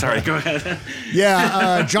 Sorry, go ahead.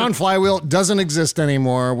 Yeah, John Flywheel doesn't exist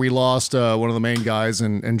anymore. We lost one of the main guys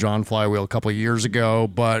in John Flywheel a couple of years ago,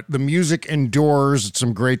 but the music endures. It's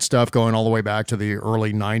some great stuff going all the way back to the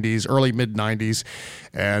early mid-90s,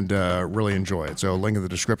 and really enjoy it. So link in the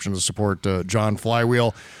description to support John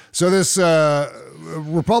Flywheel. So this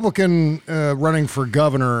Republican running for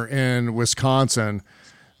governor in Wisconsin,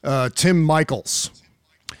 Tim Michels,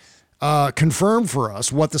 confirmed for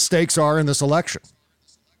us what the stakes are in this election.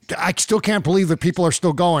 I still can't believe that people are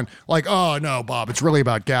still going like, oh, no, Bob, it's really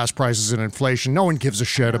about gas prices and inflation. No one gives a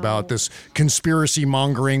shit about this conspiracy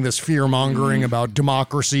mongering, this fear mongering about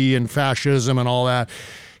democracy and fascism and all that.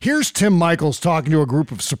 Here's Tim Michels talking to a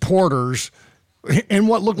group of supporters in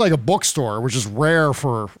what looked like a bookstore, which is rare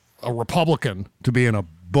for a Republican to be in a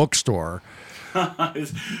bookstore.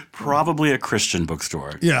 It's probably a Christian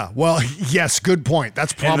bookstore. Yeah, well, yes, good point.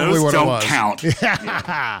 That's probably what it was. Count.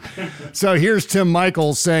 Yeah. So here's Tim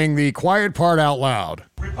Michels saying the quiet part out loud.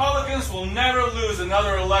 Republicans will never lose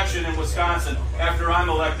another election in Wisconsin after I'm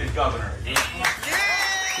elected governor.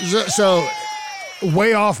 So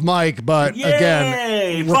way off mic, but Yay!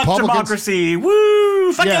 Again, Fuck Republicans... democracy.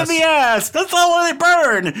 Woo! Fuck Yes. it in the ass. That's all they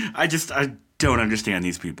burn. I don't understand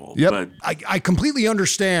these people. Yep. But I completely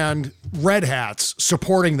understand red hats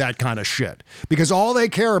supporting that kind of shit because all they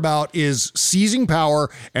care about is seizing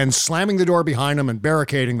power and slamming the door behind them and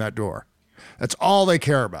barricading that door. That's all they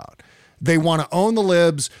care about. They want to own the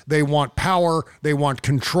libs, they want power, they want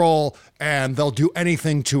control, and they'll do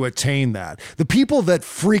anything to attain that. The people that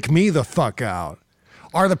freak me the fuck out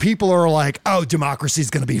are the people who are like, oh, democracy's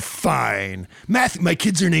going to be fine. My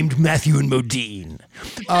kids are named Matthew and Modine.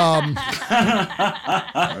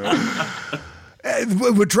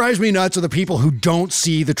 What drives me nuts are the people who don't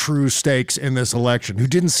see the true stakes in this election, who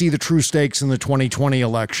didn't see the true stakes in the 2020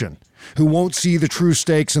 election, who won't see the true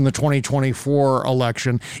stakes in the 2024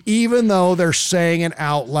 election, even though they're saying it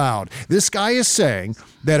out loud. This guy is saying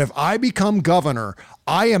that if I become governor,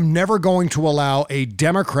 I am never going to allow a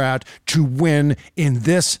Democrat to win in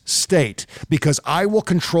this state because I will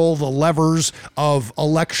control the levers of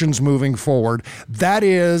elections moving forward. That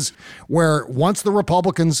is where once the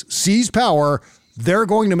Republicans seize power, they're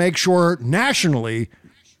going to make sure nationally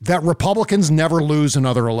that Republicans never lose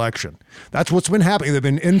another election. That's what's been happening. They've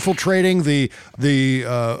been infiltrating the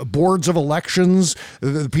boards of elections,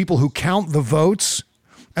 the people who count the votes.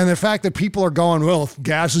 And the fact that people are going, well, if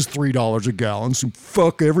gas is $3 a gallon, so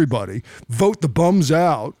fuck everybody. Vote the bums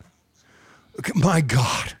out. My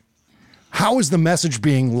God. How is the message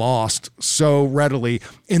being lost so readily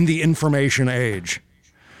in the information age?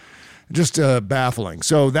 Just baffling.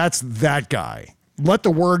 So that's that guy. Let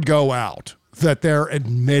the word go out that they're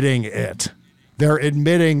admitting it. They're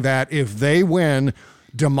admitting that if they win,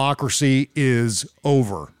 democracy is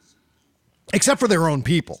over. Except for their own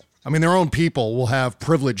people. I mean, their own people will have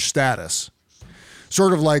privileged status,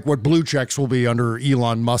 sort of like what blue checks will be under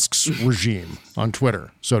Elon Musk's regime on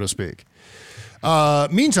Twitter, so to speak.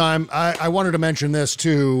 Meantime, I wanted to mention this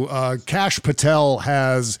too. Kash Patel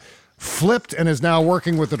has flipped and is now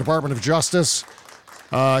working with the Department of Justice.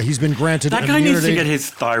 He's been granted that immunity. guy needs to get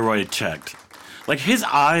his thyroid checked. Like, his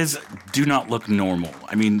eyes do not look normal.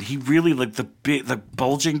 I mean, he really, like, the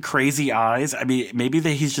bulging, crazy eyes. I mean, maybe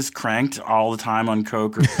he's just cranked all the time on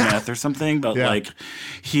coke or meth or something, but, like,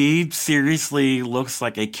 he seriously looks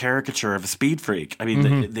like a caricature of a speed freak. I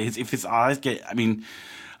mean, if his eyes get, I mean,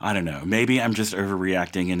 I don't know. Maybe I'm just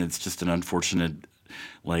overreacting and it's just an unfortunate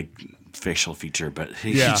like facial feature, but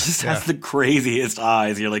he just has the craziest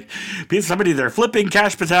eyes. You're like, somebody there flipping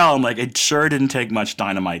Kash Patel. I'm like, it sure didn't take much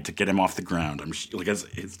dynamite to get him off the ground. I'm like,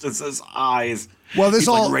 it's just his eyes. Well, this He's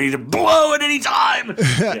all like ready to blow at any time.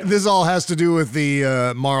 This all has to do with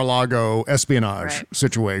the Mar-a-Lago espionage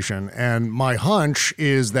situation, and my hunch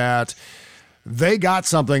is that they got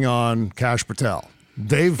something on Kash Patel.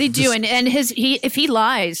 They do, and if he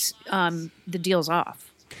lies, the deal's off.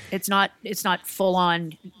 It's not full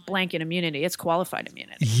on blanket immunity. It's qualified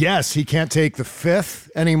immunity. Yes, he can't take the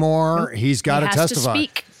fifth anymore. Nope. He's got to testify. To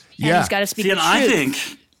speak. Yeah, he's got to speak. See, and the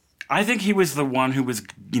truth. I think he was the one who was,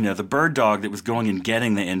 the bird dog that was going and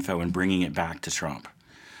getting the info and bringing it back to Trump.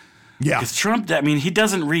 Yeah, because Trump, he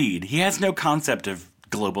doesn't read. He has no concept of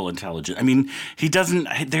global intelligence. He doesn't,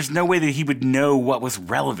 there's no way that he would know what was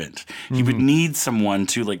relevant. He would need someone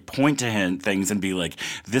to point to him things and be like,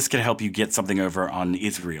 this could help you get something over on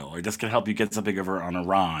Israel, or this could help you get something over on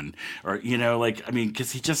Iran, or,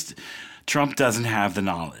 because Trump doesn't have the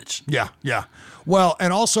knowledge. Yeah. Well,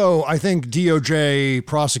 and also I think DOJ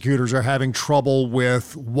prosecutors are having trouble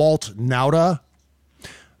with Walt Nauta,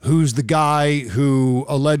 who's the guy who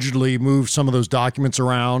allegedly moved some of those documents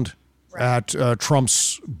around at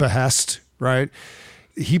Trump's behest, right?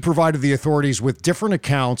 He provided the authorities with different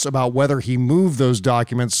accounts about whether he moved those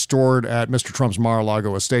documents stored at Mr. Trump's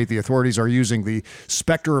Mar-a-Lago estate. The authorities are using the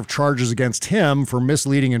specter of charges against him for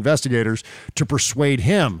misleading investigators to persuade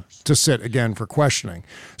him to sit again for questioning.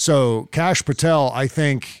 So Kash Patel, I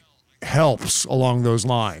think, helps along those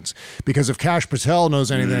lines, because if Kash Patel knows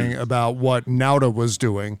anything about what Nauta was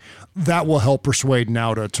doing, that will help persuade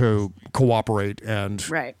Nauta to cooperate and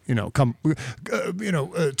tell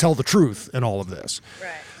the truth in all of this. Right.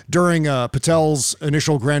 During Patel's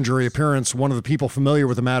initial grand jury appearance, one of the people familiar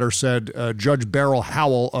with the matter said Judge Beryl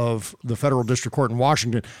Howell of the Federal District Court in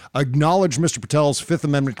Washington acknowledged Mr. Patel's Fifth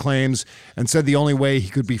Amendment claims and said the only way he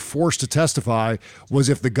could be forced to testify was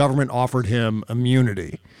if the government offered him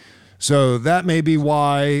immunity. So that may be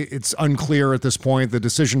why it's unclear at this point. The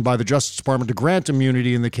decision by the Justice Department to grant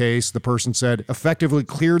immunity in the case, the person said, effectively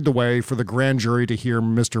cleared the way for the grand jury to hear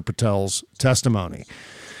Mr. Patel's testimony.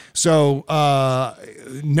 So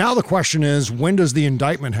now the question is, when does the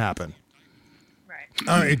indictment happen?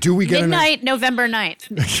 Right. Do we get midnight, November 9th,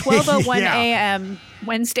 12:01 a.m.,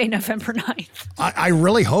 Wednesday, November 9th. I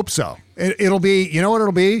really hope so. It'll be, you know what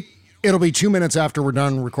it'll be? It'll be 2 minutes after we're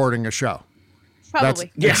done recording a show.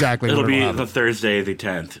 Probably. That's exactly it'll what be happen. the Thursday, the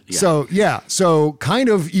 10th. Yeah. So kind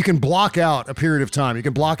of you can block out a period of time. You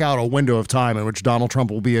can block out a window of time in which Donald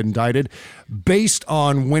Trump will be indicted based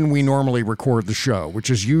on when we normally record the show, which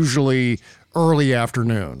is usually early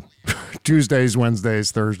afternoon, Tuesdays,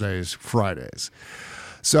 Wednesdays, Thursdays, Fridays.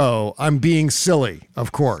 So I'm being silly,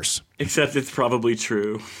 of course. Except it's probably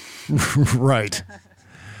true. Right.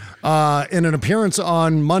 In an appearance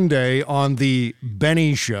on Monday on the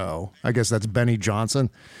Benny Show, I guess that's Benny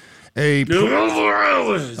Johnson, a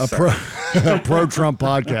pro-Trump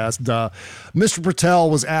podcast, Mr.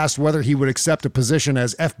 Patel was asked whether he would accept a position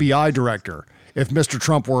as FBI director if Mr.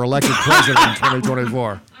 Trump were elected president in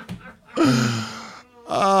 2024.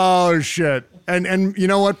 Oh, shit. And you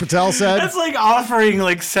know what Patel said? That's like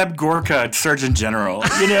offering Seb Gorka Surgeon General.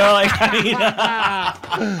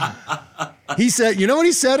 He said, you know what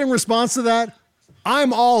he said in response to that?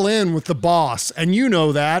 I'm all in with the boss, and you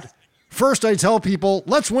know that. First, I tell people,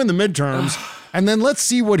 let's win the midterms, and then let's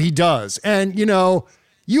see what he does. And,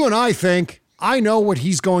 you and I think, I know what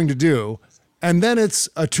he's going to do, and then it's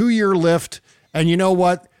a 2-year lift, and you know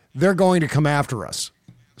what? They're going to come after us.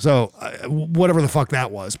 So, whatever the fuck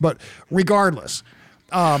that was. But regardless,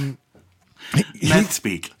 meth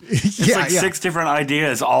speak. It's 6 different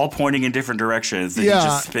ideas, all pointing in different directions that he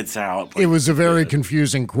just spits out. It was a very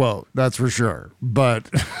confusing quote, that's for sure. But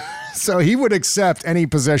so he would accept any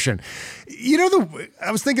position.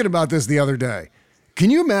 I was thinking about this the other day. Can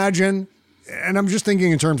you imagine, and I'm just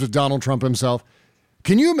thinking in terms of Donald Trump himself,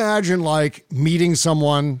 can you imagine meeting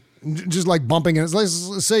someone, just bumping in?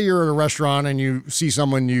 Let's say you're at a restaurant and you see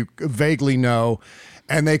someone you vaguely know,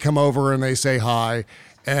 and they come over and they say hi,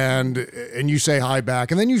 and you say hi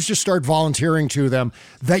back, and then you just start volunteering to them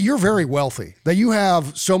that you're very wealthy, that you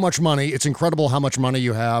have so much money, it's incredible how much money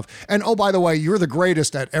you have, and oh, by the way, you're the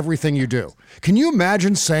greatest at everything you do. Can you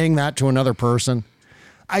imagine saying that to another person?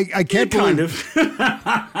 I can't believe... Kind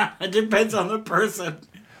of. It depends on the person.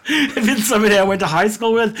 If it's somebody I went to high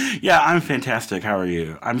school with, yeah, I'm fantastic. How are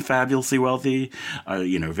you? I'm fabulously wealthy.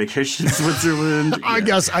 Vacation in Switzerland. I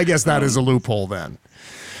guess that is a loophole then.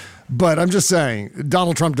 But I'm just saying,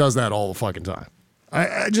 Donald Trump does that all the fucking time.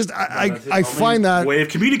 I find that way of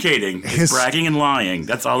communicating is bragging and lying.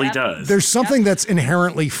 That's all he does. There's something that's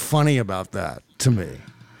inherently funny about that to me.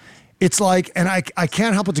 It's like, and I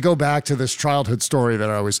can't help but to go back to this childhood story that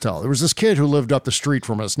I always tell. There was this kid who lived up the street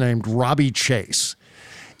from us named Robbie Chase.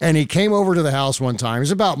 And he came over to the house one time. He's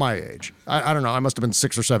about my age. I don't know. I must have been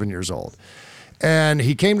 6 or 7 years old. And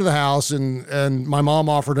he came to the house and my mom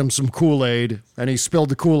offered him some Kool-Aid and he spilled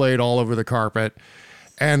the Kool-Aid all over the carpet.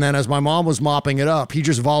 And then as my mom was mopping it up, he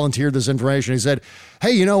just volunteered this information. He said,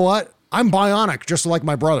 hey, you know what? I'm bionic, just like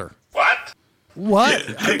my brother.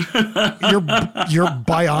 What? You're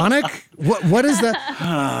bionic? What is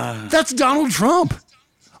that? That's Donald Trump.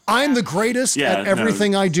 I'm the greatest at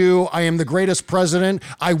everything I do. I am the greatest president.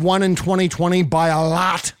 I won in 2020 by a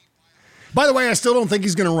lot. By the way, I still don't think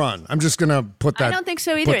he's going to run. I'm just going to put that. I don't think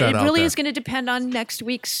so either. It really is going to depend on next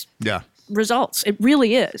week's results. It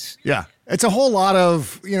really is. Yeah. It's a whole lot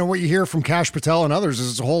of, what you hear from Kash Patel and others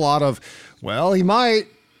is it's a whole lot of, well, he might.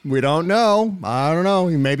 We don't know. I don't know.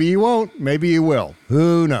 Maybe he won't. Maybe he will.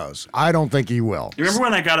 Who knows? I don't think he will. You remember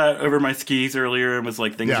when I got over my skis earlier and was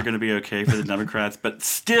like, things are going to be okay for the Democrats, but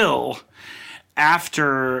still,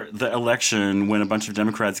 after the election, when a bunch of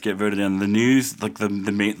Democrats get voted in, the news, like the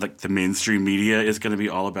mainstream media, is going to be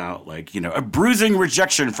all about a bruising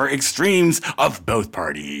rejection for extremes of both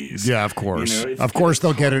parties. Yeah, of course. Of course,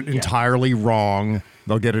 they'll get it entirely wrong.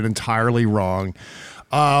 They'll get it entirely wrong.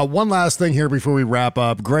 One last thing here before we wrap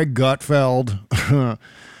up. Greg Gutfeld,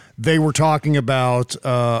 they were talking about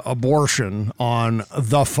abortion on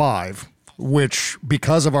The Five. Which,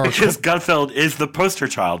 because Gutfeld is the poster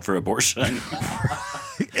child for abortion.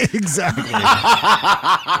 Exactly.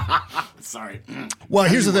 Sorry. Well,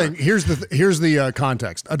 here's the thing. Here's the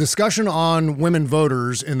context. A discussion on women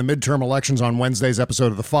voters in the midterm elections on Wednesday's episode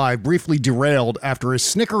of The Five briefly derailed after a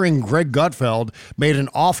snickering Greg Gutfeld made an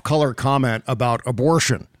off-color comment about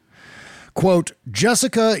abortion. Quote,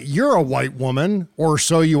 Jessica, you're a white woman, or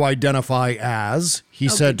so you identify as, he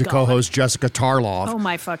said to co-host Jessica Tarloff. Oh,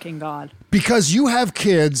 my fucking God. Because you have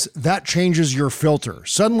kids, that changes your filter.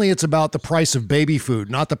 Suddenly it's about the price of baby food,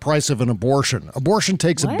 not the price of an abortion. Abortion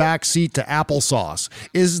takes a back seat to applesauce.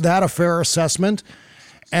 Is that a fair assessment?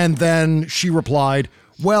 And then she replied,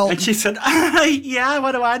 well... And she said, yeah,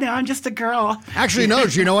 what do I know? I'm just a girl. Actually, no,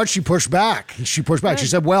 you know what? She pushed back. She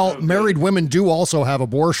said, well, married women do also have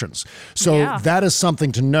abortions. So that is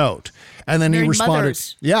something to note. And then he responded...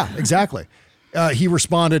 Mothers. Yeah, exactly. He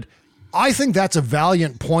responded, I think that's a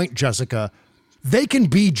valiant point, Jessica. They can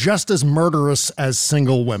be just as murderous as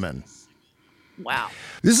single women. Wow.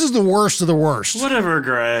 This is the worst of the worst. Whatever,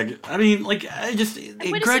 Greg. I mean, Greg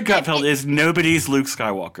Gutfeld is nobody's Luke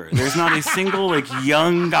Skywalker. There's not a single,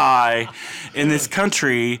 young guy in this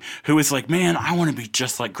country who is like, man, I want to be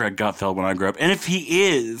just like Greg Gutfeld when I grow up. And if he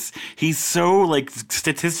is, he's so,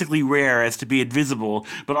 statistically rare as to be invisible,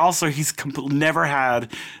 but also he's never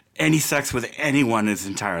had any sex with anyone in his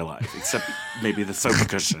entire life, except maybe the sofa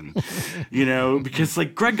cushion, because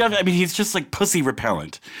Greg Gutfeld, he's just pussy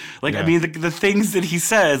repellent. The things that he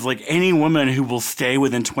says, any woman who will stay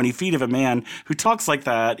within 20 feet of a man who talks like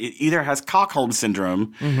that, it either has Stockholm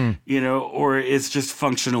syndrome, or is just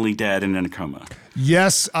functionally dead and in a coma.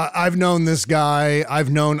 Yes, I've known this guy.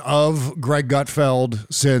 I've known of Greg Gutfeld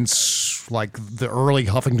since the early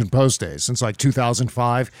Huffington Post days, since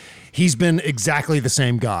 2005. He's been exactly the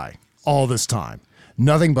same guy all this time.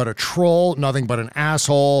 Nothing but a troll, nothing but an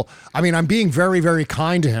asshole. I'm being very, very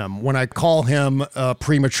kind to him when I call him a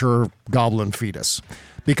premature goblin fetus,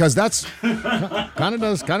 because that's kind of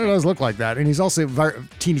does look like that. And he's also very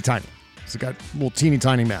teeny tiny. He's got a little teeny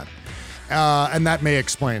tiny man. And that may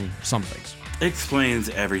explain some things. Explains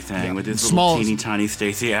everything with his little teeny tiny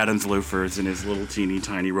Stacey Adams loafers and his little teeny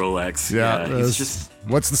tiny Rolex. He's just...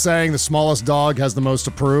 What's the saying? The smallest dog has the most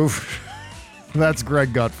to prove. That's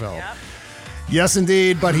Greg Gutfeld. Yep. Yes,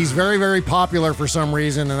 indeed, but he's very, very popular for some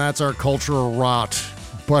reason, and that's our cultural rot.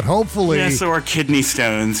 But hopefully... Yeah, so are kidney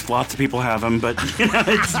stones. Lots of people have them, but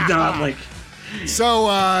it's not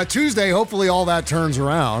So Tuesday, hopefully all that turns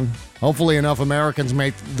around. Hopefully enough Americans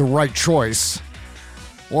make the right choice,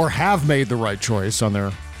 or have made the right choice on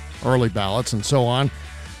their early ballots and so on.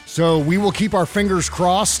 So we will keep our fingers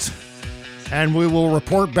crossed, and we will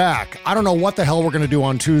report back. I don't know what the hell we're going to do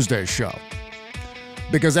on Tuesday's show,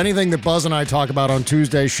 because anything that Buzz and I talk about on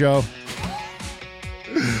Tuesday's show,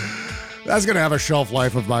 that's going to have a shelf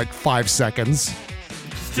life of 5 seconds.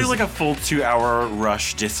 Just do a full 2-hour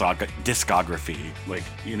Rush discography.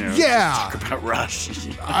 Yeah. Talk about Rush.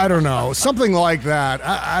 I don't know. Something like that.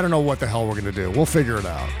 I don't know what the hell we're going to do. We'll figure it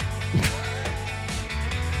out.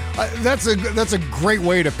 That's a great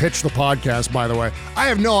way to pitch the podcast, by the way. I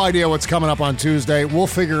have no idea what's coming up on Tuesday. We'll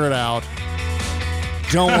figure it out.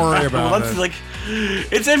 Don't worry about it. Like,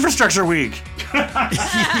 it's infrastructure week. Yeah,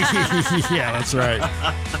 that's right.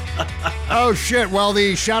 Oh, shit. Well,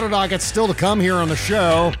 the Shadow Docket's still to come here on the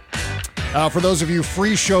show. For those of you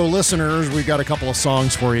free show listeners, we've got a couple of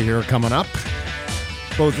songs for you here coming up.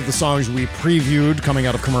 Both of the songs we previewed coming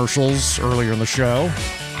out of commercials earlier in the show.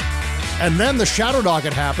 And then the Shadow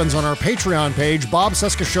Docket happens on our Patreon page,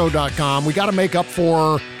 bobcescashow.com. We got to make up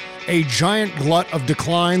for a giant glut of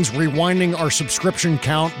declines, rewinding our subscription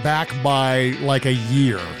count back by like a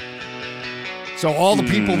year. So all the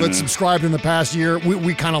people that subscribed in the past year,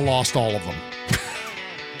 we kind of lost all of them.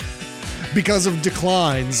 Because of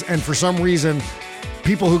declines, and for some reason,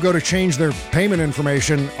 people who go to change their payment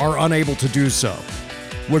information are unable to do so,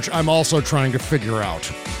 which I'm also trying to figure out.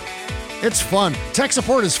 It's fun. Tech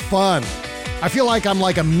support is fun. I feel like I'm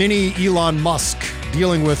like a mini Elon Musk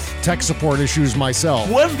dealing with tech support issues myself.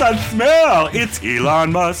 What's that smell? It's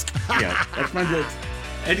Elon Musk. Yeah, that's my joke.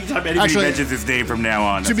 Anytime anybody mentions his name from now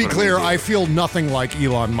on. To be clear, I feel nothing like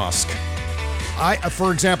Elon Musk.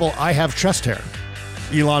 For example, I have chest hair.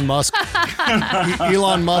 Elon Musk.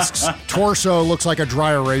 Elon Musk's torso looks like a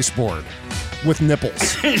dry erase board with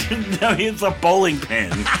nipples. No, it's a bowling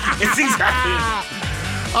pin. It's exactly.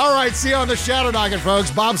 All right, see you on the Shadow Docket, folks.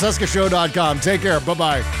 BobCescashow.com. Take care.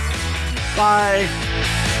 Bye-bye. Bye.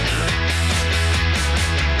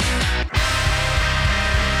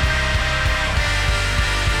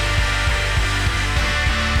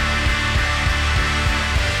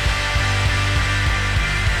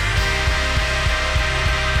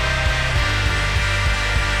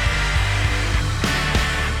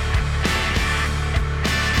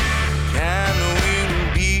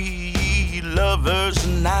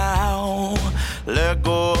 Now, let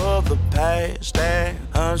go of the past that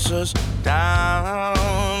hunts us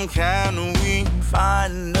down. Can we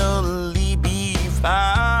finally be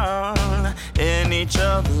found in each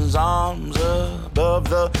other's arms above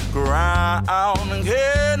the ground?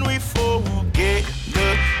 Can we forget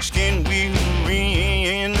the skin we were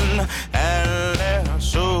in and let our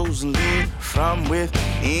souls lead from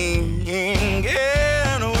within?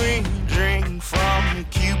 Can we drink from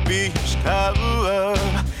Cupid's cup,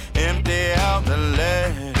 empty out and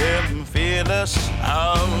let him fill us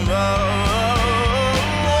up?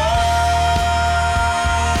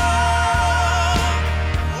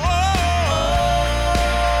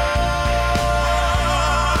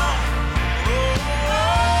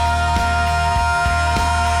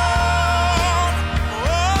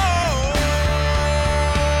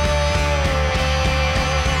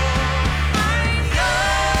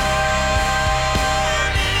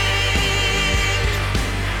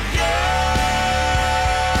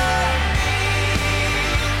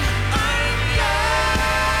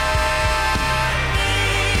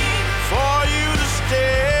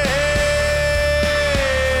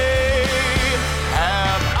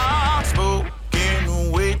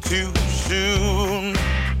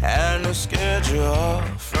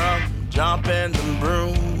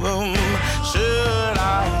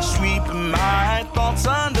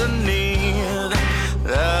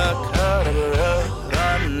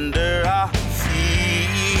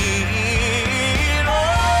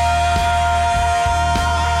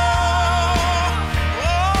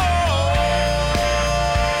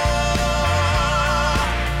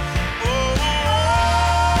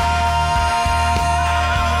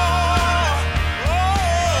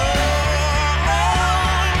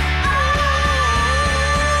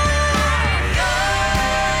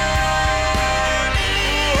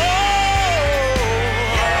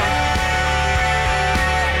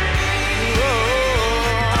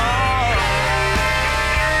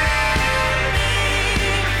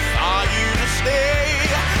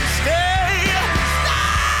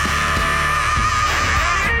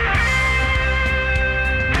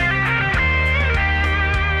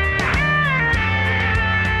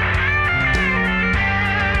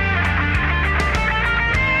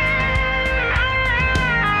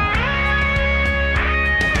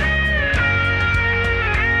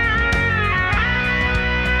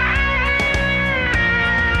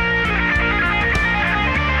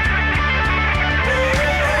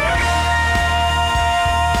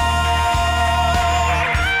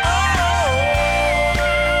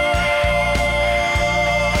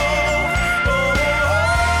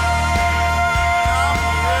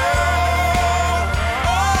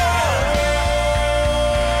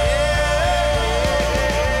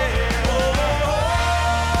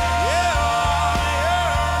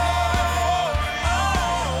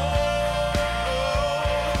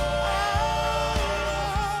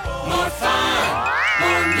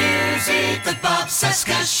 The Bob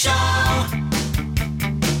Cesca Show.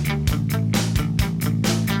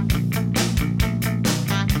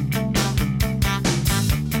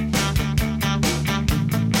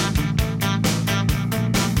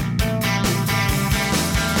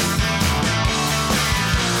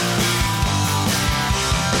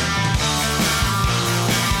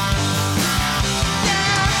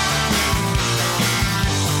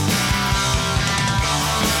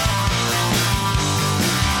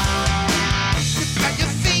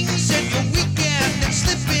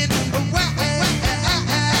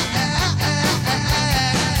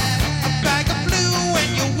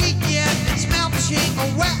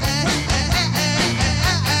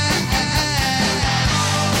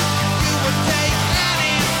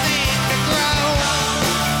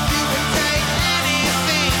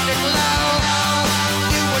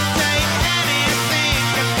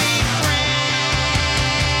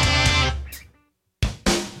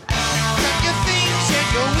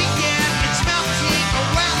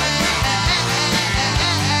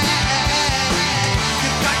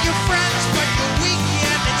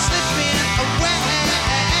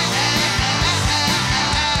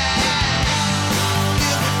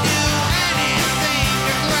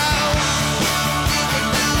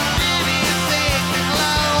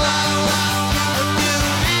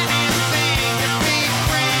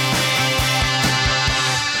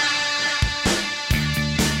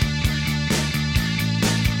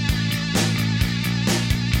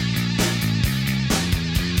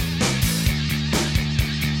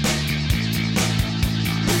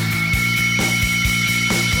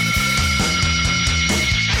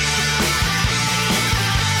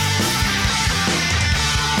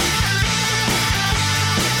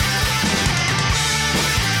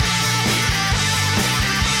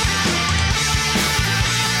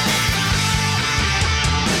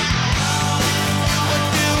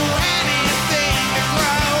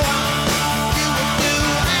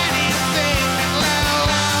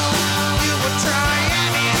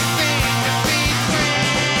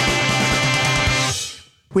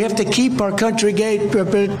 We have to keep our country gate.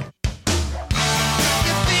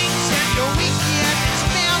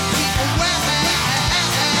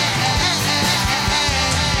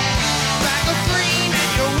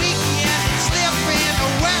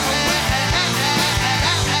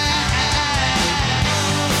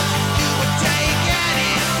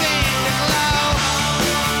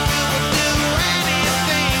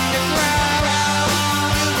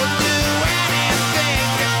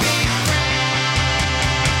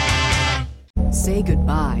 Say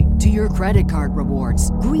goodbye to your credit card rewards.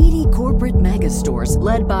 Greedy corporate mega stores,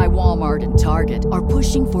 led by Walmart and Target, are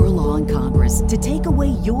pushing for a law in Congress to take away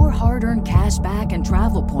your hard-earned cash back and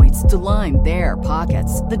travel points to line their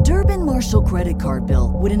pockets. The Durbin-Marshall credit card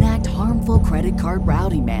bill would enact harmful credit card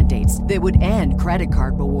routing mandates that would end credit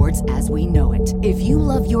card rewards as we know it. If you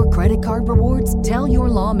love your credit card rewards, tell your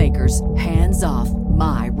lawmakers, hands off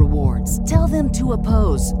my rewards. Tell them to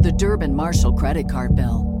oppose the Durbin-Marshall credit card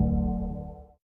bill.